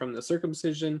recovering from the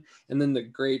circumcision, and then the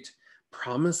great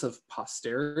promise of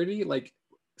posterity. Like,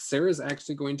 Sarah's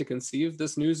actually going to conceive.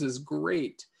 This news is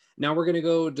great. Now we're going to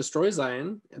go destroy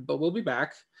Zion, but we'll be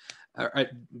back.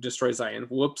 Destroy Zion.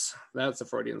 Whoops, that's a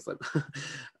Freudian slip.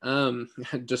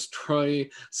 Destroy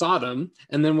Sodom,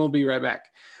 and then we'll be right back.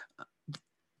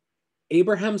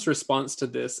 Abraham's response to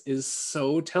this is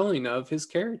so telling of his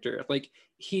character. Like,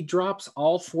 he drops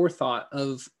all forethought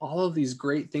of all of these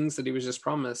great things that he was just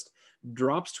promised,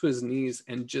 drops to his knees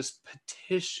and just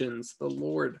petitions the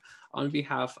Lord on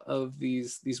behalf of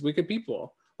these wicked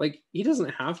people. Like, he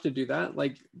doesn't have to do that.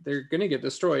 Like, they're going to get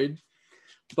destroyed.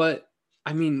 But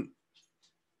I mean,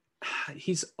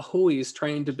 he's always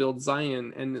trying to build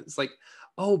Zion. And it's like,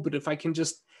 oh, but if I can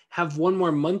just have one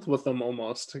more month with them,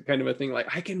 almost kind of a thing. Like,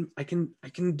 I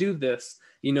can do this.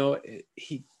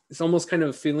 It's almost kind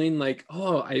of feeling like,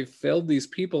 oh, I failed these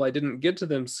people. I didn't get to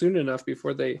them soon enough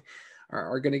before they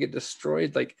are going to get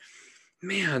destroyed. Like,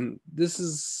 man, this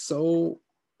is so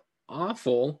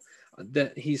awful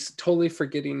that he's totally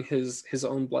forgetting his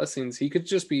own blessings. He could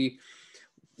just be,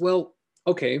 well,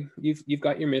 okay, you've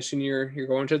got your mission. You're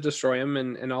going to destroy him,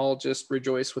 and I'll just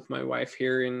rejoice with my wife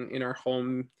here in our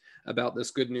home about this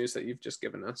good news that you've just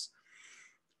given us.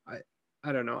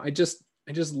 I don't know. I just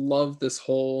love this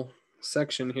whole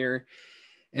section here.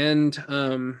 And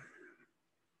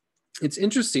it's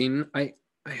interesting. I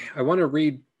want to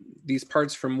read these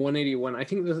parts from 181. I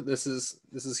think this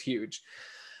is huge.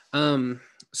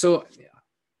 So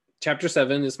chapter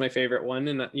 7 is my favorite one.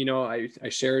 And, I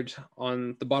shared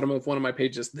on the bottom of one of my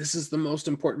pages, this is the most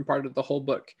important part of the whole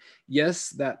book. Yes,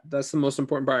 that's the most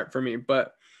important part for me,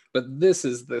 but this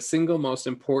is the single most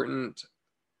important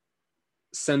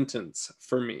sentence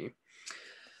for me,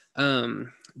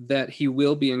 that he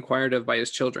will be inquired of by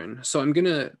his children. So I'm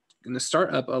gonna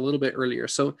start up a little bit earlier.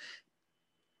 So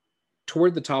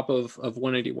toward the top of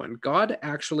 181, God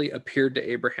actually appeared to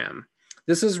Abraham.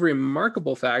 This is a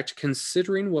remarkable fact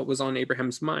considering what was on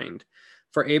Abraham's mind.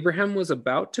 For Abraham was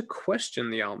about to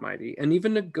question the Almighty and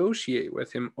even negotiate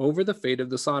with him over the fate of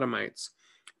the Sodomites,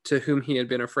 to whom he had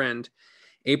been a friend.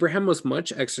 Abraham was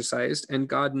much exercised, and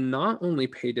God not only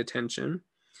paid attention,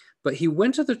 but he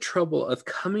went to the trouble of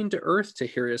coming to earth to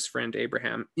hear his friend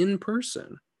Abraham in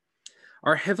person.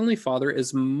 Our Heavenly Father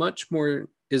is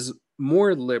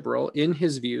more liberal in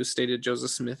his views, stated Joseph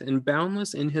Smith, and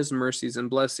boundless in his mercies and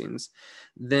blessings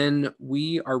than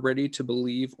we are ready to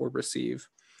believe or receive.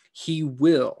 He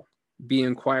will be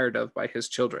inquired of by his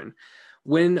children.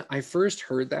 When I first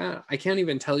heard that, I can't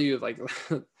even tell you, like,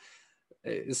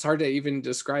 it's hard to even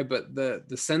describe, but the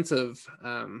sense of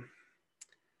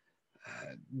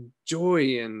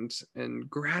joy and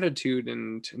gratitude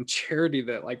and charity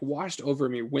that like washed over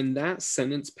me when that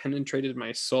sentence penetrated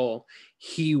my soul.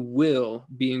 He will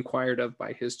be inquired of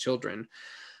by his children.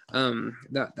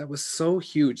 That was so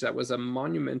huge. That was a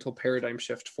monumental paradigm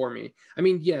shift for me. I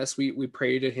mean, yes, we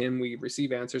pray to him, we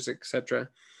receive answers, etc.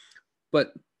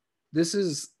 But this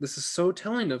is so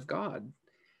telling of God,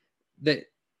 that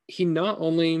he not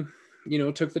only,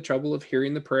 took the trouble of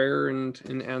hearing the prayer and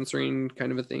answering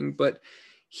kind of a thing, but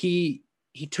he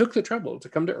took the trouble to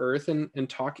come to earth and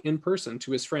talk in person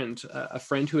to his friend, a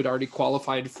friend who had already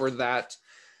qualified for that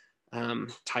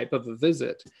type of a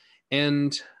visit,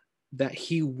 and that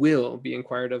he will be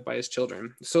inquired of by his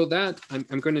children. So that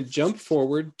I'm going to jump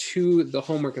forward to the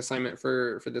homework assignment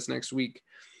for this next week.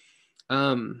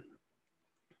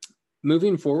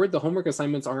 Moving forward, the homework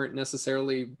assignments aren't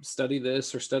necessarily study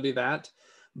this or study that,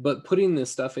 but putting this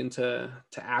stuff into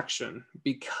action,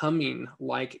 becoming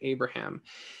like Abraham.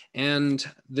 And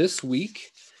this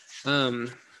week,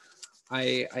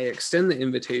 I extend the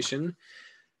invitation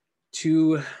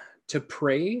to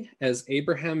pray as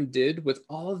Abraham did, with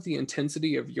all of the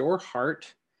intensity of your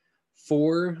heart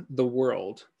for the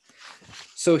world.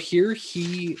 So here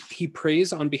he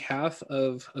prays on behalf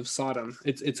of Sodom.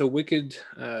 It's a wicked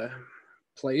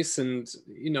place, and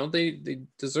they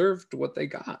deserved what they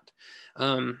got.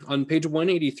 On page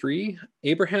 183,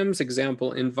 Abraham's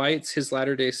example invites his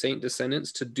Latter-day Saint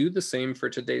descendants to do the same for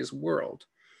today's world.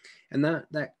 And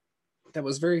that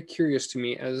was very curious to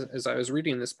me as I was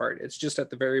reading this part. It's just at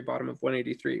the very bottom of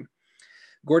 183.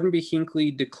 Gordon B. Hinckley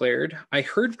declared, "I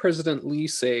heard President Lee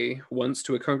say once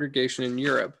to a congregation in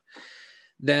Europe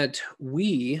that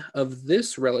we of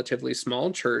this relatively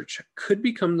small church could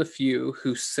become the few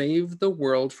who save the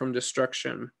world from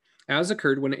destruction, as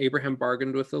occurred when Abraham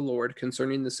bargained with the Lord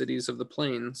concerning the cities of the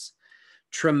plains.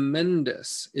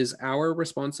 Tremendous is our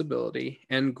responsibility,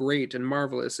 and great and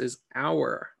marvelous is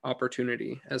our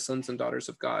opportunity as sons and daughters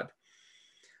of God."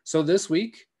 So this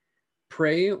week,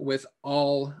 pray with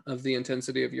all of the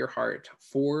intensity of your heart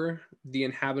for the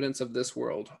inhabitants of this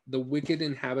world, the wicked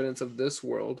inhabitants of this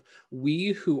world,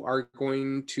 we who are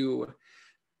going to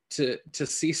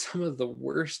see some of the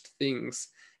worst things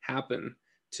happen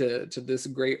to this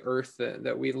great earth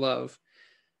that we love.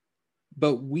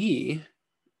 But we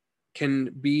can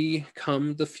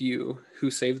become the few who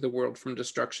save the world from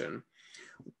destruction.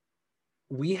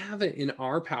 We have it in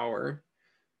our power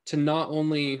to not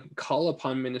only call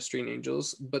upon ministering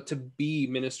angels, but to be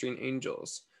ministering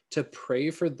angels, to pray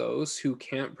for those who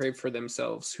can't pray for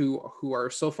themselves, who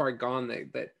are so far gone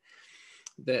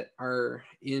that are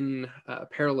in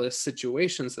perilous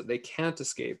situations that they can't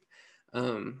escape.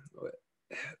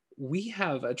 We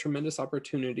have a tremendous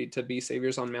opportunity to be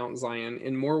saviors on Mount Zion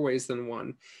in more ways than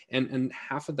one. And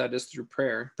half of that is through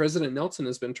prayer. President Nelson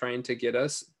has been trying to get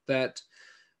us that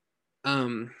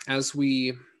as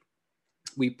we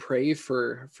pray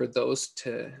for those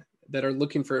that are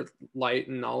looking for light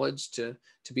and knowledge to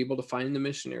be able to find the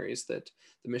missionaries, that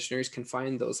the missionaries can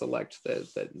find those elect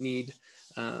that need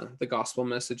the gospel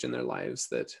message in their lives,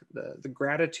 that the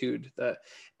gratitude, that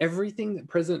everything that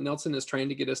President Nelson is trying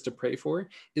to get us to pray for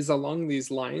is along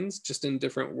these lines, just in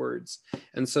different words.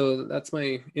 And so that's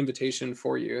my invitation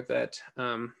for you, that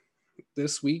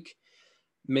this week,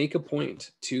 make a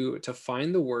point to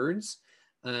find the words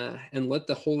and let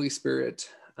the Holy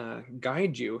Spirit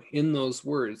guide you in those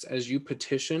words as you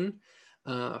petition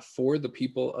for the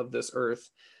people of this earth.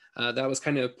 That was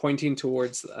kind of pointing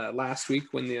towards last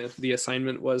week when the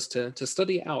assignment was to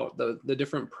study out the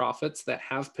different prophets that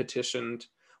have petitioned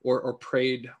or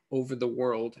prayed over the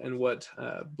world, and what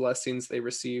blessings they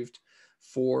received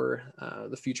for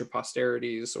the future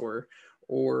posterities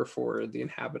or for the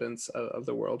inhabitants of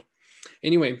the world.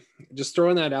 Anyway, just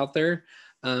throwing that out there.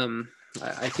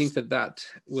 I think that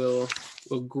will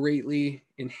greatly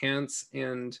enhance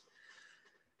and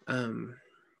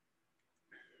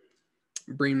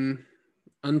bring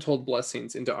untold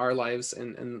blessings into our lives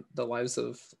and the lives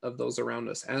of those around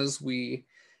us as we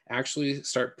actually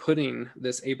start putting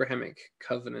this Abrahamic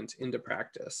covenant into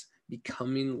practice,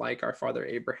 becoming like our father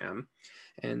Abraham,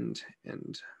 and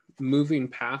moving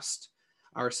past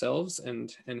ourselves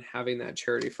and having that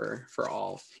charity for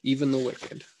all, even the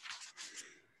wicked.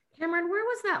 Cameron, where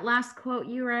was that last quote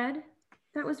you read?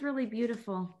 That was really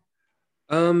beautiful.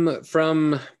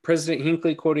 From President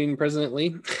Hinckley quoting President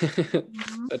Lee,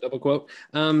 a double quote.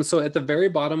 So at the very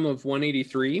bottom of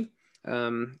 183,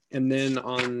 and then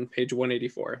on page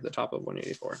 184, the top of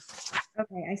 184.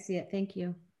 Okay, I see it. Thank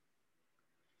you.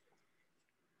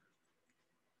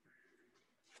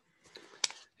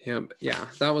 Yeah,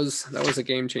 that was a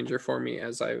game changer for me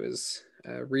as I was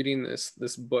reading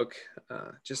this book,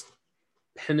 just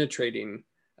penetrating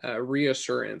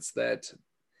reassurance that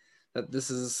this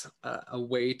is a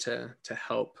way to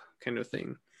help, kind of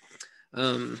thing.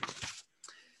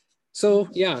 So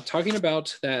yeah, talking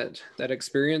about that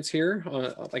experience here,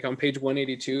 like on page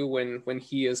 182, when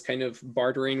he is kind of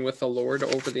bartering with the Lord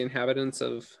over the inhabitants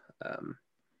of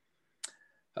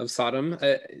Sodom,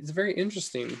 it's very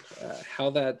interesting how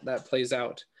that plays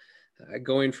out,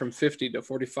 going from 50 to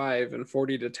 45 and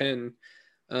 40 to 10.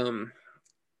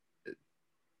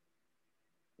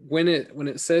 When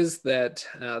it says that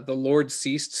the Lord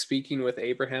ceased speaking with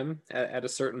Abraham at a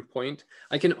certain point,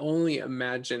 I can only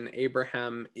imagine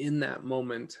Abraham in that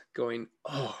moment going,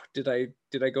 "Oh, did I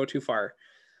go too far?"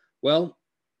 Well,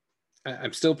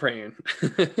 I'm still praying,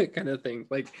 kind of thing.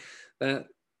 Like that,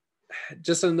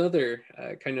 just another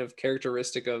kind of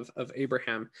characteristic of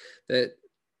Abraham, that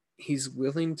he's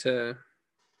willing to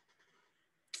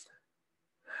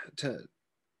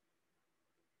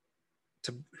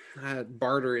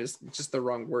barter is just the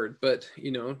wrong word, but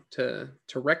to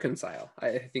reconcile,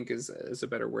 I think is a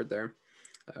better word there.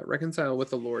 Reconcile with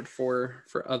the Lord for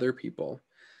other people.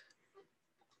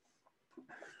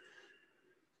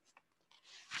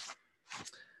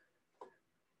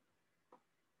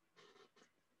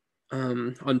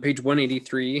 On page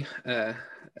 183,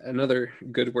 another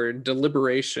good word,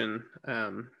 deliberation,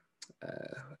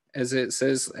 as it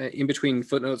says in between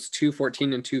footnotes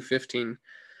 214 and 215.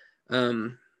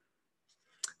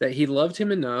 That he loved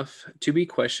him enough to be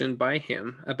questioned by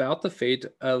him about the fate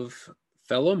of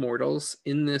fellow mortals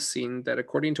in this scene, that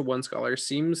according to one scholar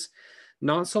seems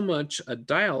not so much a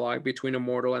dialogue between a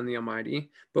mortal and the Almighty,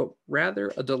 but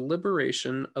rather a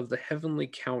deliberation of the heavenly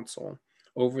council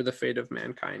over the fate of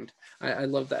mankind. I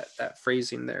love that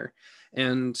phrasing there,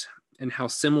 and how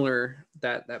similar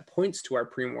that points to our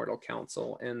premortal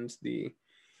council and the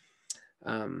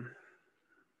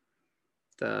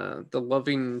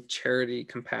loving charity,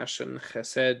 compassion,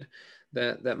 chesed,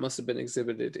 that must have been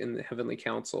exhibited in the heavenly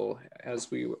council as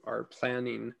we are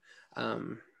planning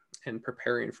and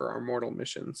preparing for our mortal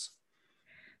missions.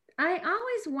 I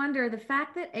always wonder, the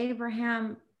fact that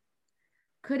Abraham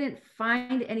couldn't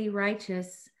find any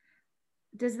righteous,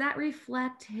 does that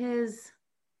reflect his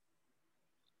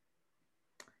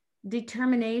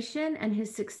determination and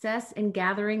his success in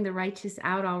gathering the righteous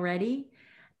out already?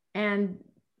 And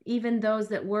even those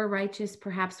that were righteous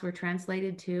perhaps were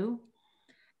translated too.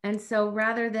 And so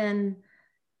rather than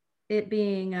it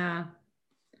being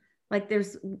like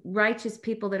there's righteous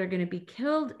people that are going to be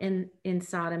killed in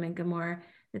Sodom and Gomorrah,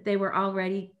 that they were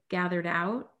already gathered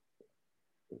out,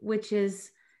 which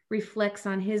reflects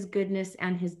on his goodness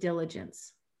and his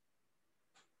diligence.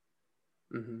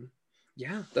 Mm-hmm.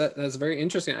 Yeah, that's very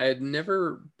interesting. I had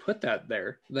never put that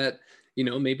there, that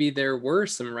maybe there were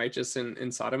some righteous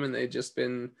in Sodom and they'd just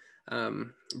been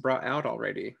brought out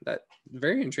already. That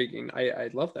very intriguing. I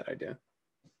love that idea.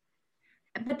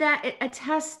 But that it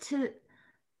attests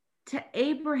to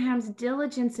Abraham's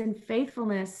diligence and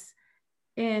faithfulness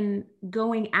in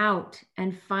going out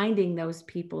and finding those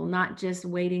people, not just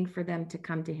waiting for them to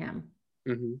come to him.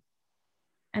 Mm-hmm.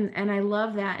 And I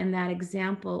love that in that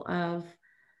example of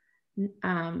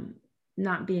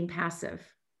not being passive,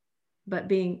 but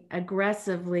being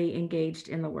aggressively engaged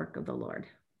in the work of the Lord.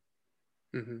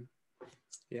 Mm-hmm.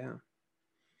 Yeah.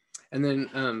 And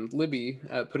then Libby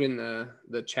put in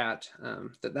the chat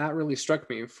that really struck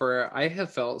me, for I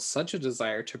have felt such a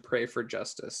desire to pray for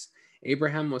justice.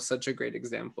 Abraham was such a great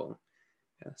example.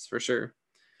 Yes, for sure.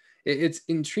 It's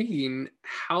intriguing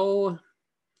how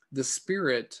the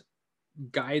Spirit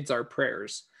guides our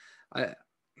prayers. A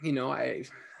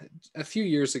few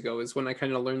years ago is when I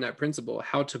kind of learned that principle,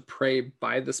 how to pray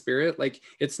by the Spirit. Like,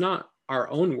 it's not our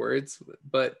own words,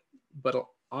 but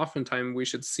oftentimes we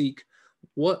should seek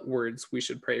what words we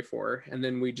should pray for, and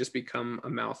then we just become a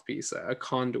mouthpiece, a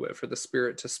conduit for the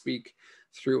Spirit to speak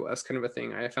through us, kind of a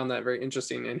thing. I found that very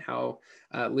interesting in how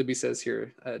Libby says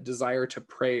here, desire to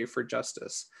pray for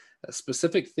justice,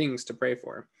 specific things to pray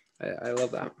for. I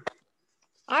love that.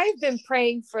 I've been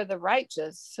praying for the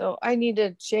righteous, so I need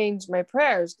to change my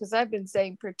prayers, because I've been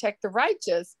saying protect the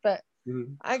righteous, but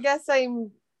I guess I'm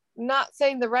not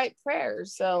saying the right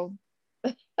prayers, so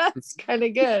that's kind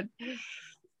of good.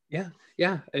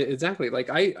 Yeah, exactly. Like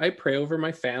I pray over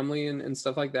my family and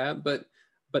stuff like that, but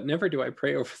never do I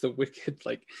pray over the wicked.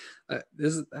 Like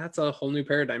that's a whole new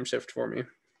paradigm shift for me.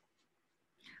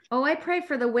 Oh, I pray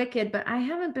for the wicked, but I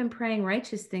haven't been praying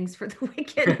righteous things for the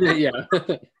wicked. Yeah.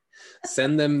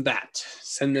 Send them that.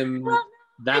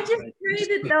 I just pray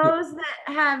that those that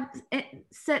have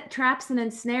set traps and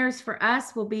ensnares for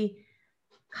us will be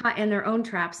caught in their own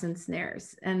traps and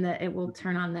snares, and that it will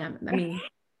turn on them. I mean,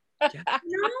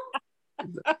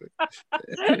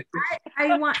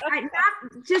 I want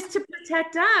not just to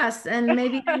protect us, and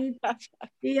maybe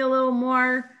be a little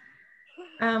more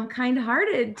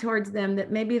kind-hearted towards them,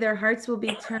 that maybe their hearts will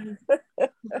be turned to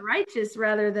the righteous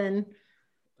rather than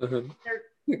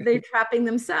they're trapping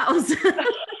themselves.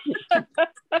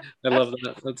 I love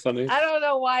that. That's funny. I don't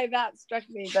know why that struck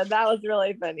me, but that was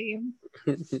really funny.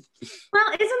 Well, isn't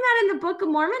that in the Book of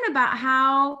Mormon about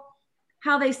how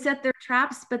they set their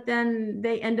traps, but then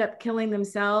they end up killing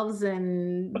themselves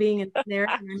and being ensnared?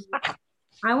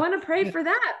 I want to pray for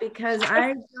that, because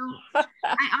I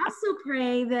also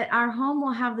pray that our home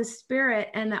will have the Spirit,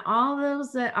 and that all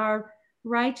those that are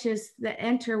righteous that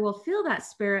enter will feel that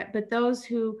Spirit, but those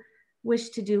who wish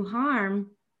to do harm,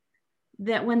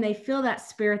 that when they feel that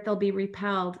Spirit, they'll be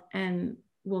repelled and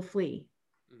will flee.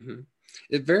 Mm-hmm.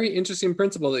 A very interesting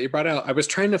principle that you brought out. I was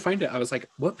trying to find it. I was like,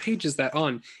 what page is that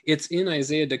on? It's in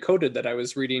Isaiah Decoded that I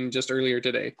was reading just earlier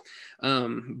today.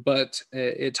 But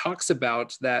it talks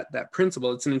about that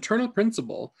principle. It's an internal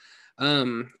principle,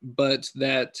 but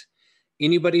that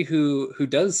anybody who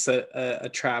does set a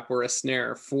trap or a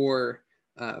snare for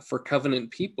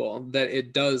covenant people, that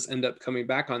it does end up coming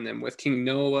back on them. With King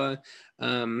Noah,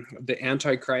 the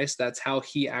Antichrist, that's how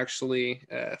he actually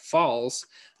falls.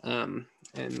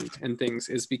 And things,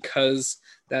 is because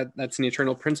that's an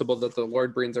eternal principle that the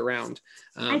Lord brings around.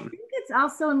 I think it's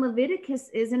also in Leviticus,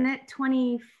 isn't it,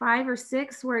 25 or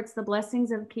 6, where it's the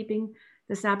blessings of keeping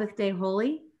the Sabbath day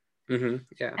holy. Mm-hmm.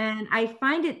 Yeah. And I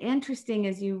find it interesting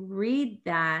as you read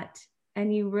that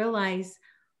and you realize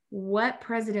what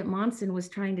President Monson was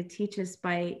trying to teach us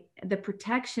by the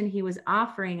protection he was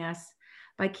offering us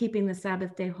by keeping the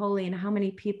Sabbath day holy, and how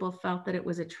many people felt that it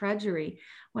was a treachery.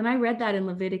 When I read that in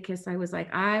Leviticus, I was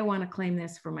like, I want to claim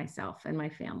this for myself and my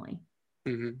family.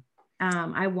 Mm-hmm.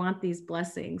 I want these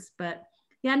blessings. But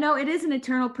yeah, no, it is an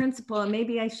eternal principle, and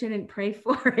maybe I shouldn't pray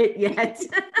for it yet.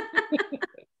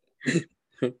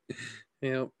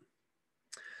 Yeah.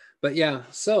 But yeah,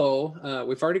 so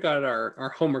we've already got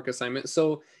our homework assignment.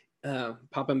 So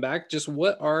popping back, just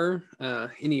what are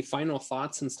any final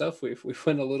thoughts and stuff? We've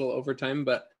went a little over time,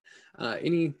 but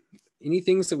any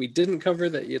things that we didn't cover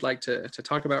that you'd like to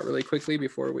talk about really quickly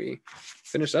before we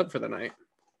finish up for the night?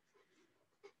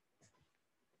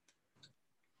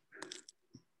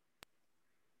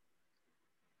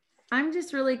 I'm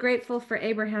just really grateful for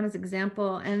Abraham's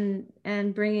example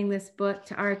and bringing this book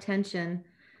to our attention,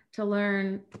 to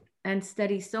learn and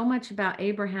study so much about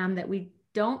Abraham that we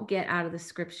don't get out of the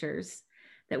scriptures,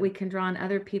 that we can draw on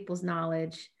other people's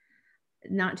knowledge,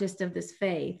 not just of this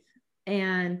faith,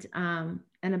 and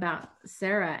about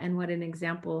Sarah and what an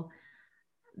example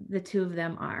the two of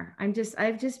them are.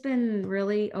 I've just been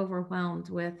really overwhelmed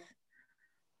with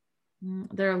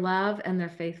their love and their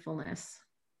faithfulness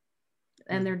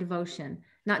and their devotion,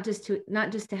 not just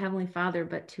to Heavenly Father,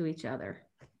 but to each other.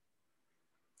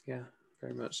 Yeah,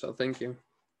 very much so. Thank you.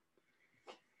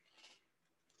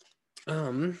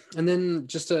 And then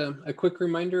just a quick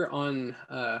reminder on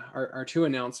our two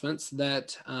announcements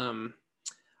that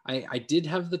I did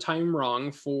have the time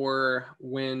wrong for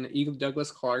when E.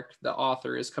 Douglas Clark, the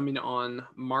author, is coming on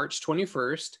March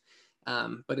 21st.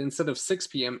 But instead of 6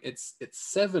 p.m., it's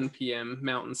 7 p.m.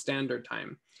 Mountain Standard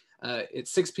Time.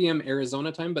 It's 6 p.m.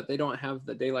 Arizona time, but they don't have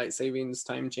the daylight savings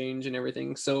time change and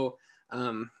everything. So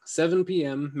 7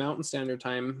 p.m. Mountain Standard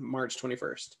Time, March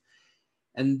 21st.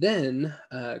 And then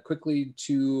quickly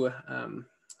to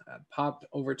pop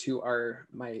over to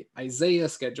my Isaiah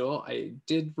schedule. I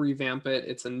did revamp it.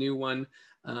 It's a new one.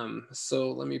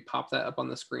 So let me pop that up on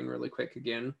the screen really quick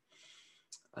again.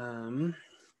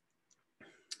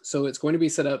 So it's going to be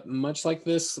set up much like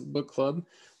this book club,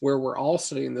 where we're all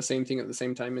studying the same thing at the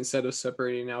same time instead of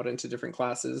separating out into different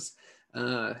classes.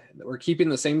 We're keeping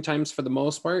the same times for the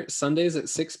most part. Sundays at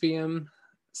 6 p.m.,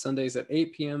 Sundays at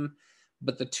 8 p.m.,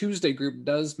 but the Tuesday group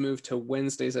does move to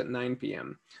Wednesdays at 9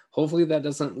 p.m. Hopefully that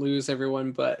doesn't lose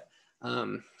everyone, but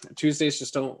Tuesdays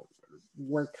just don't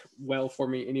work well for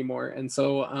me anymore. And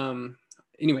so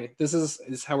anyway, this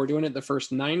is how we're doing it the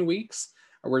first 9 weeks.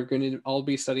 We're going to all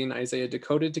be studying Isaiah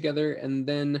Decoded together. And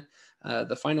then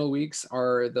the final weeks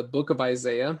are the book of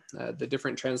Isaiah, the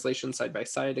different translations side by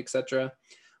side, etc.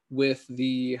 With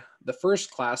the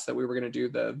first class that we were going to do,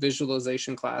 the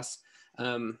visualization class,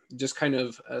 just kind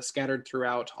of scattered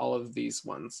throughout all of these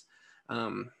ones,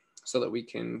 so that we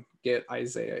can get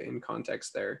Isaiah in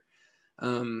context there.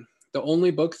 The only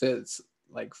book that's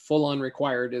like full on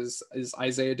required is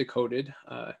Isaiah Decoded,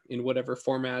 in whatever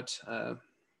format,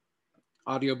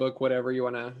 audiobook, whatever you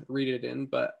want to read it in.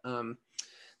 But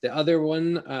The other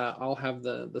one, I'll have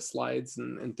the slides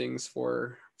and things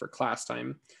for class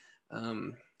time.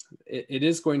 It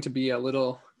is going to be a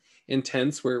little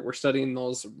intense. We're studying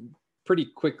those pretty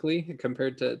quickly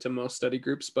compared to most study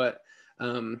groups, but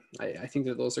I think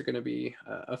that those are going to be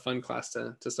a fun class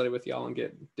to study with y'all and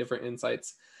get different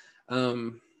insights.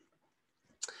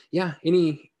 Yeah,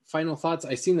 any final thoughts?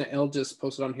 I seen that Elle just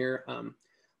posted on here.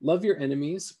 Love your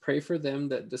enemies, pray for them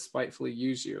that despitefully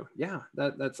use you. Yeah,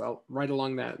 that's right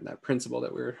along that principle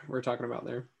that we're talking about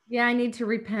there. Yeah, I need to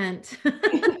repent.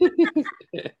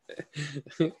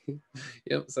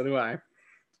 Yep, so do I.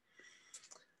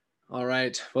 All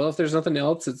right. Well, if there's nothing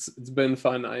else, it's been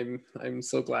fun. I'm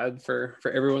so glad for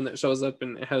everyone that shows up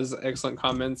and has excellent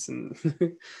comments and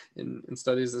and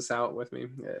studies this out with me.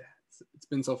 It's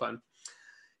been so fun.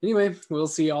 Anyway, we'll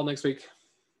see you all next week.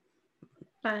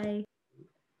 Bye.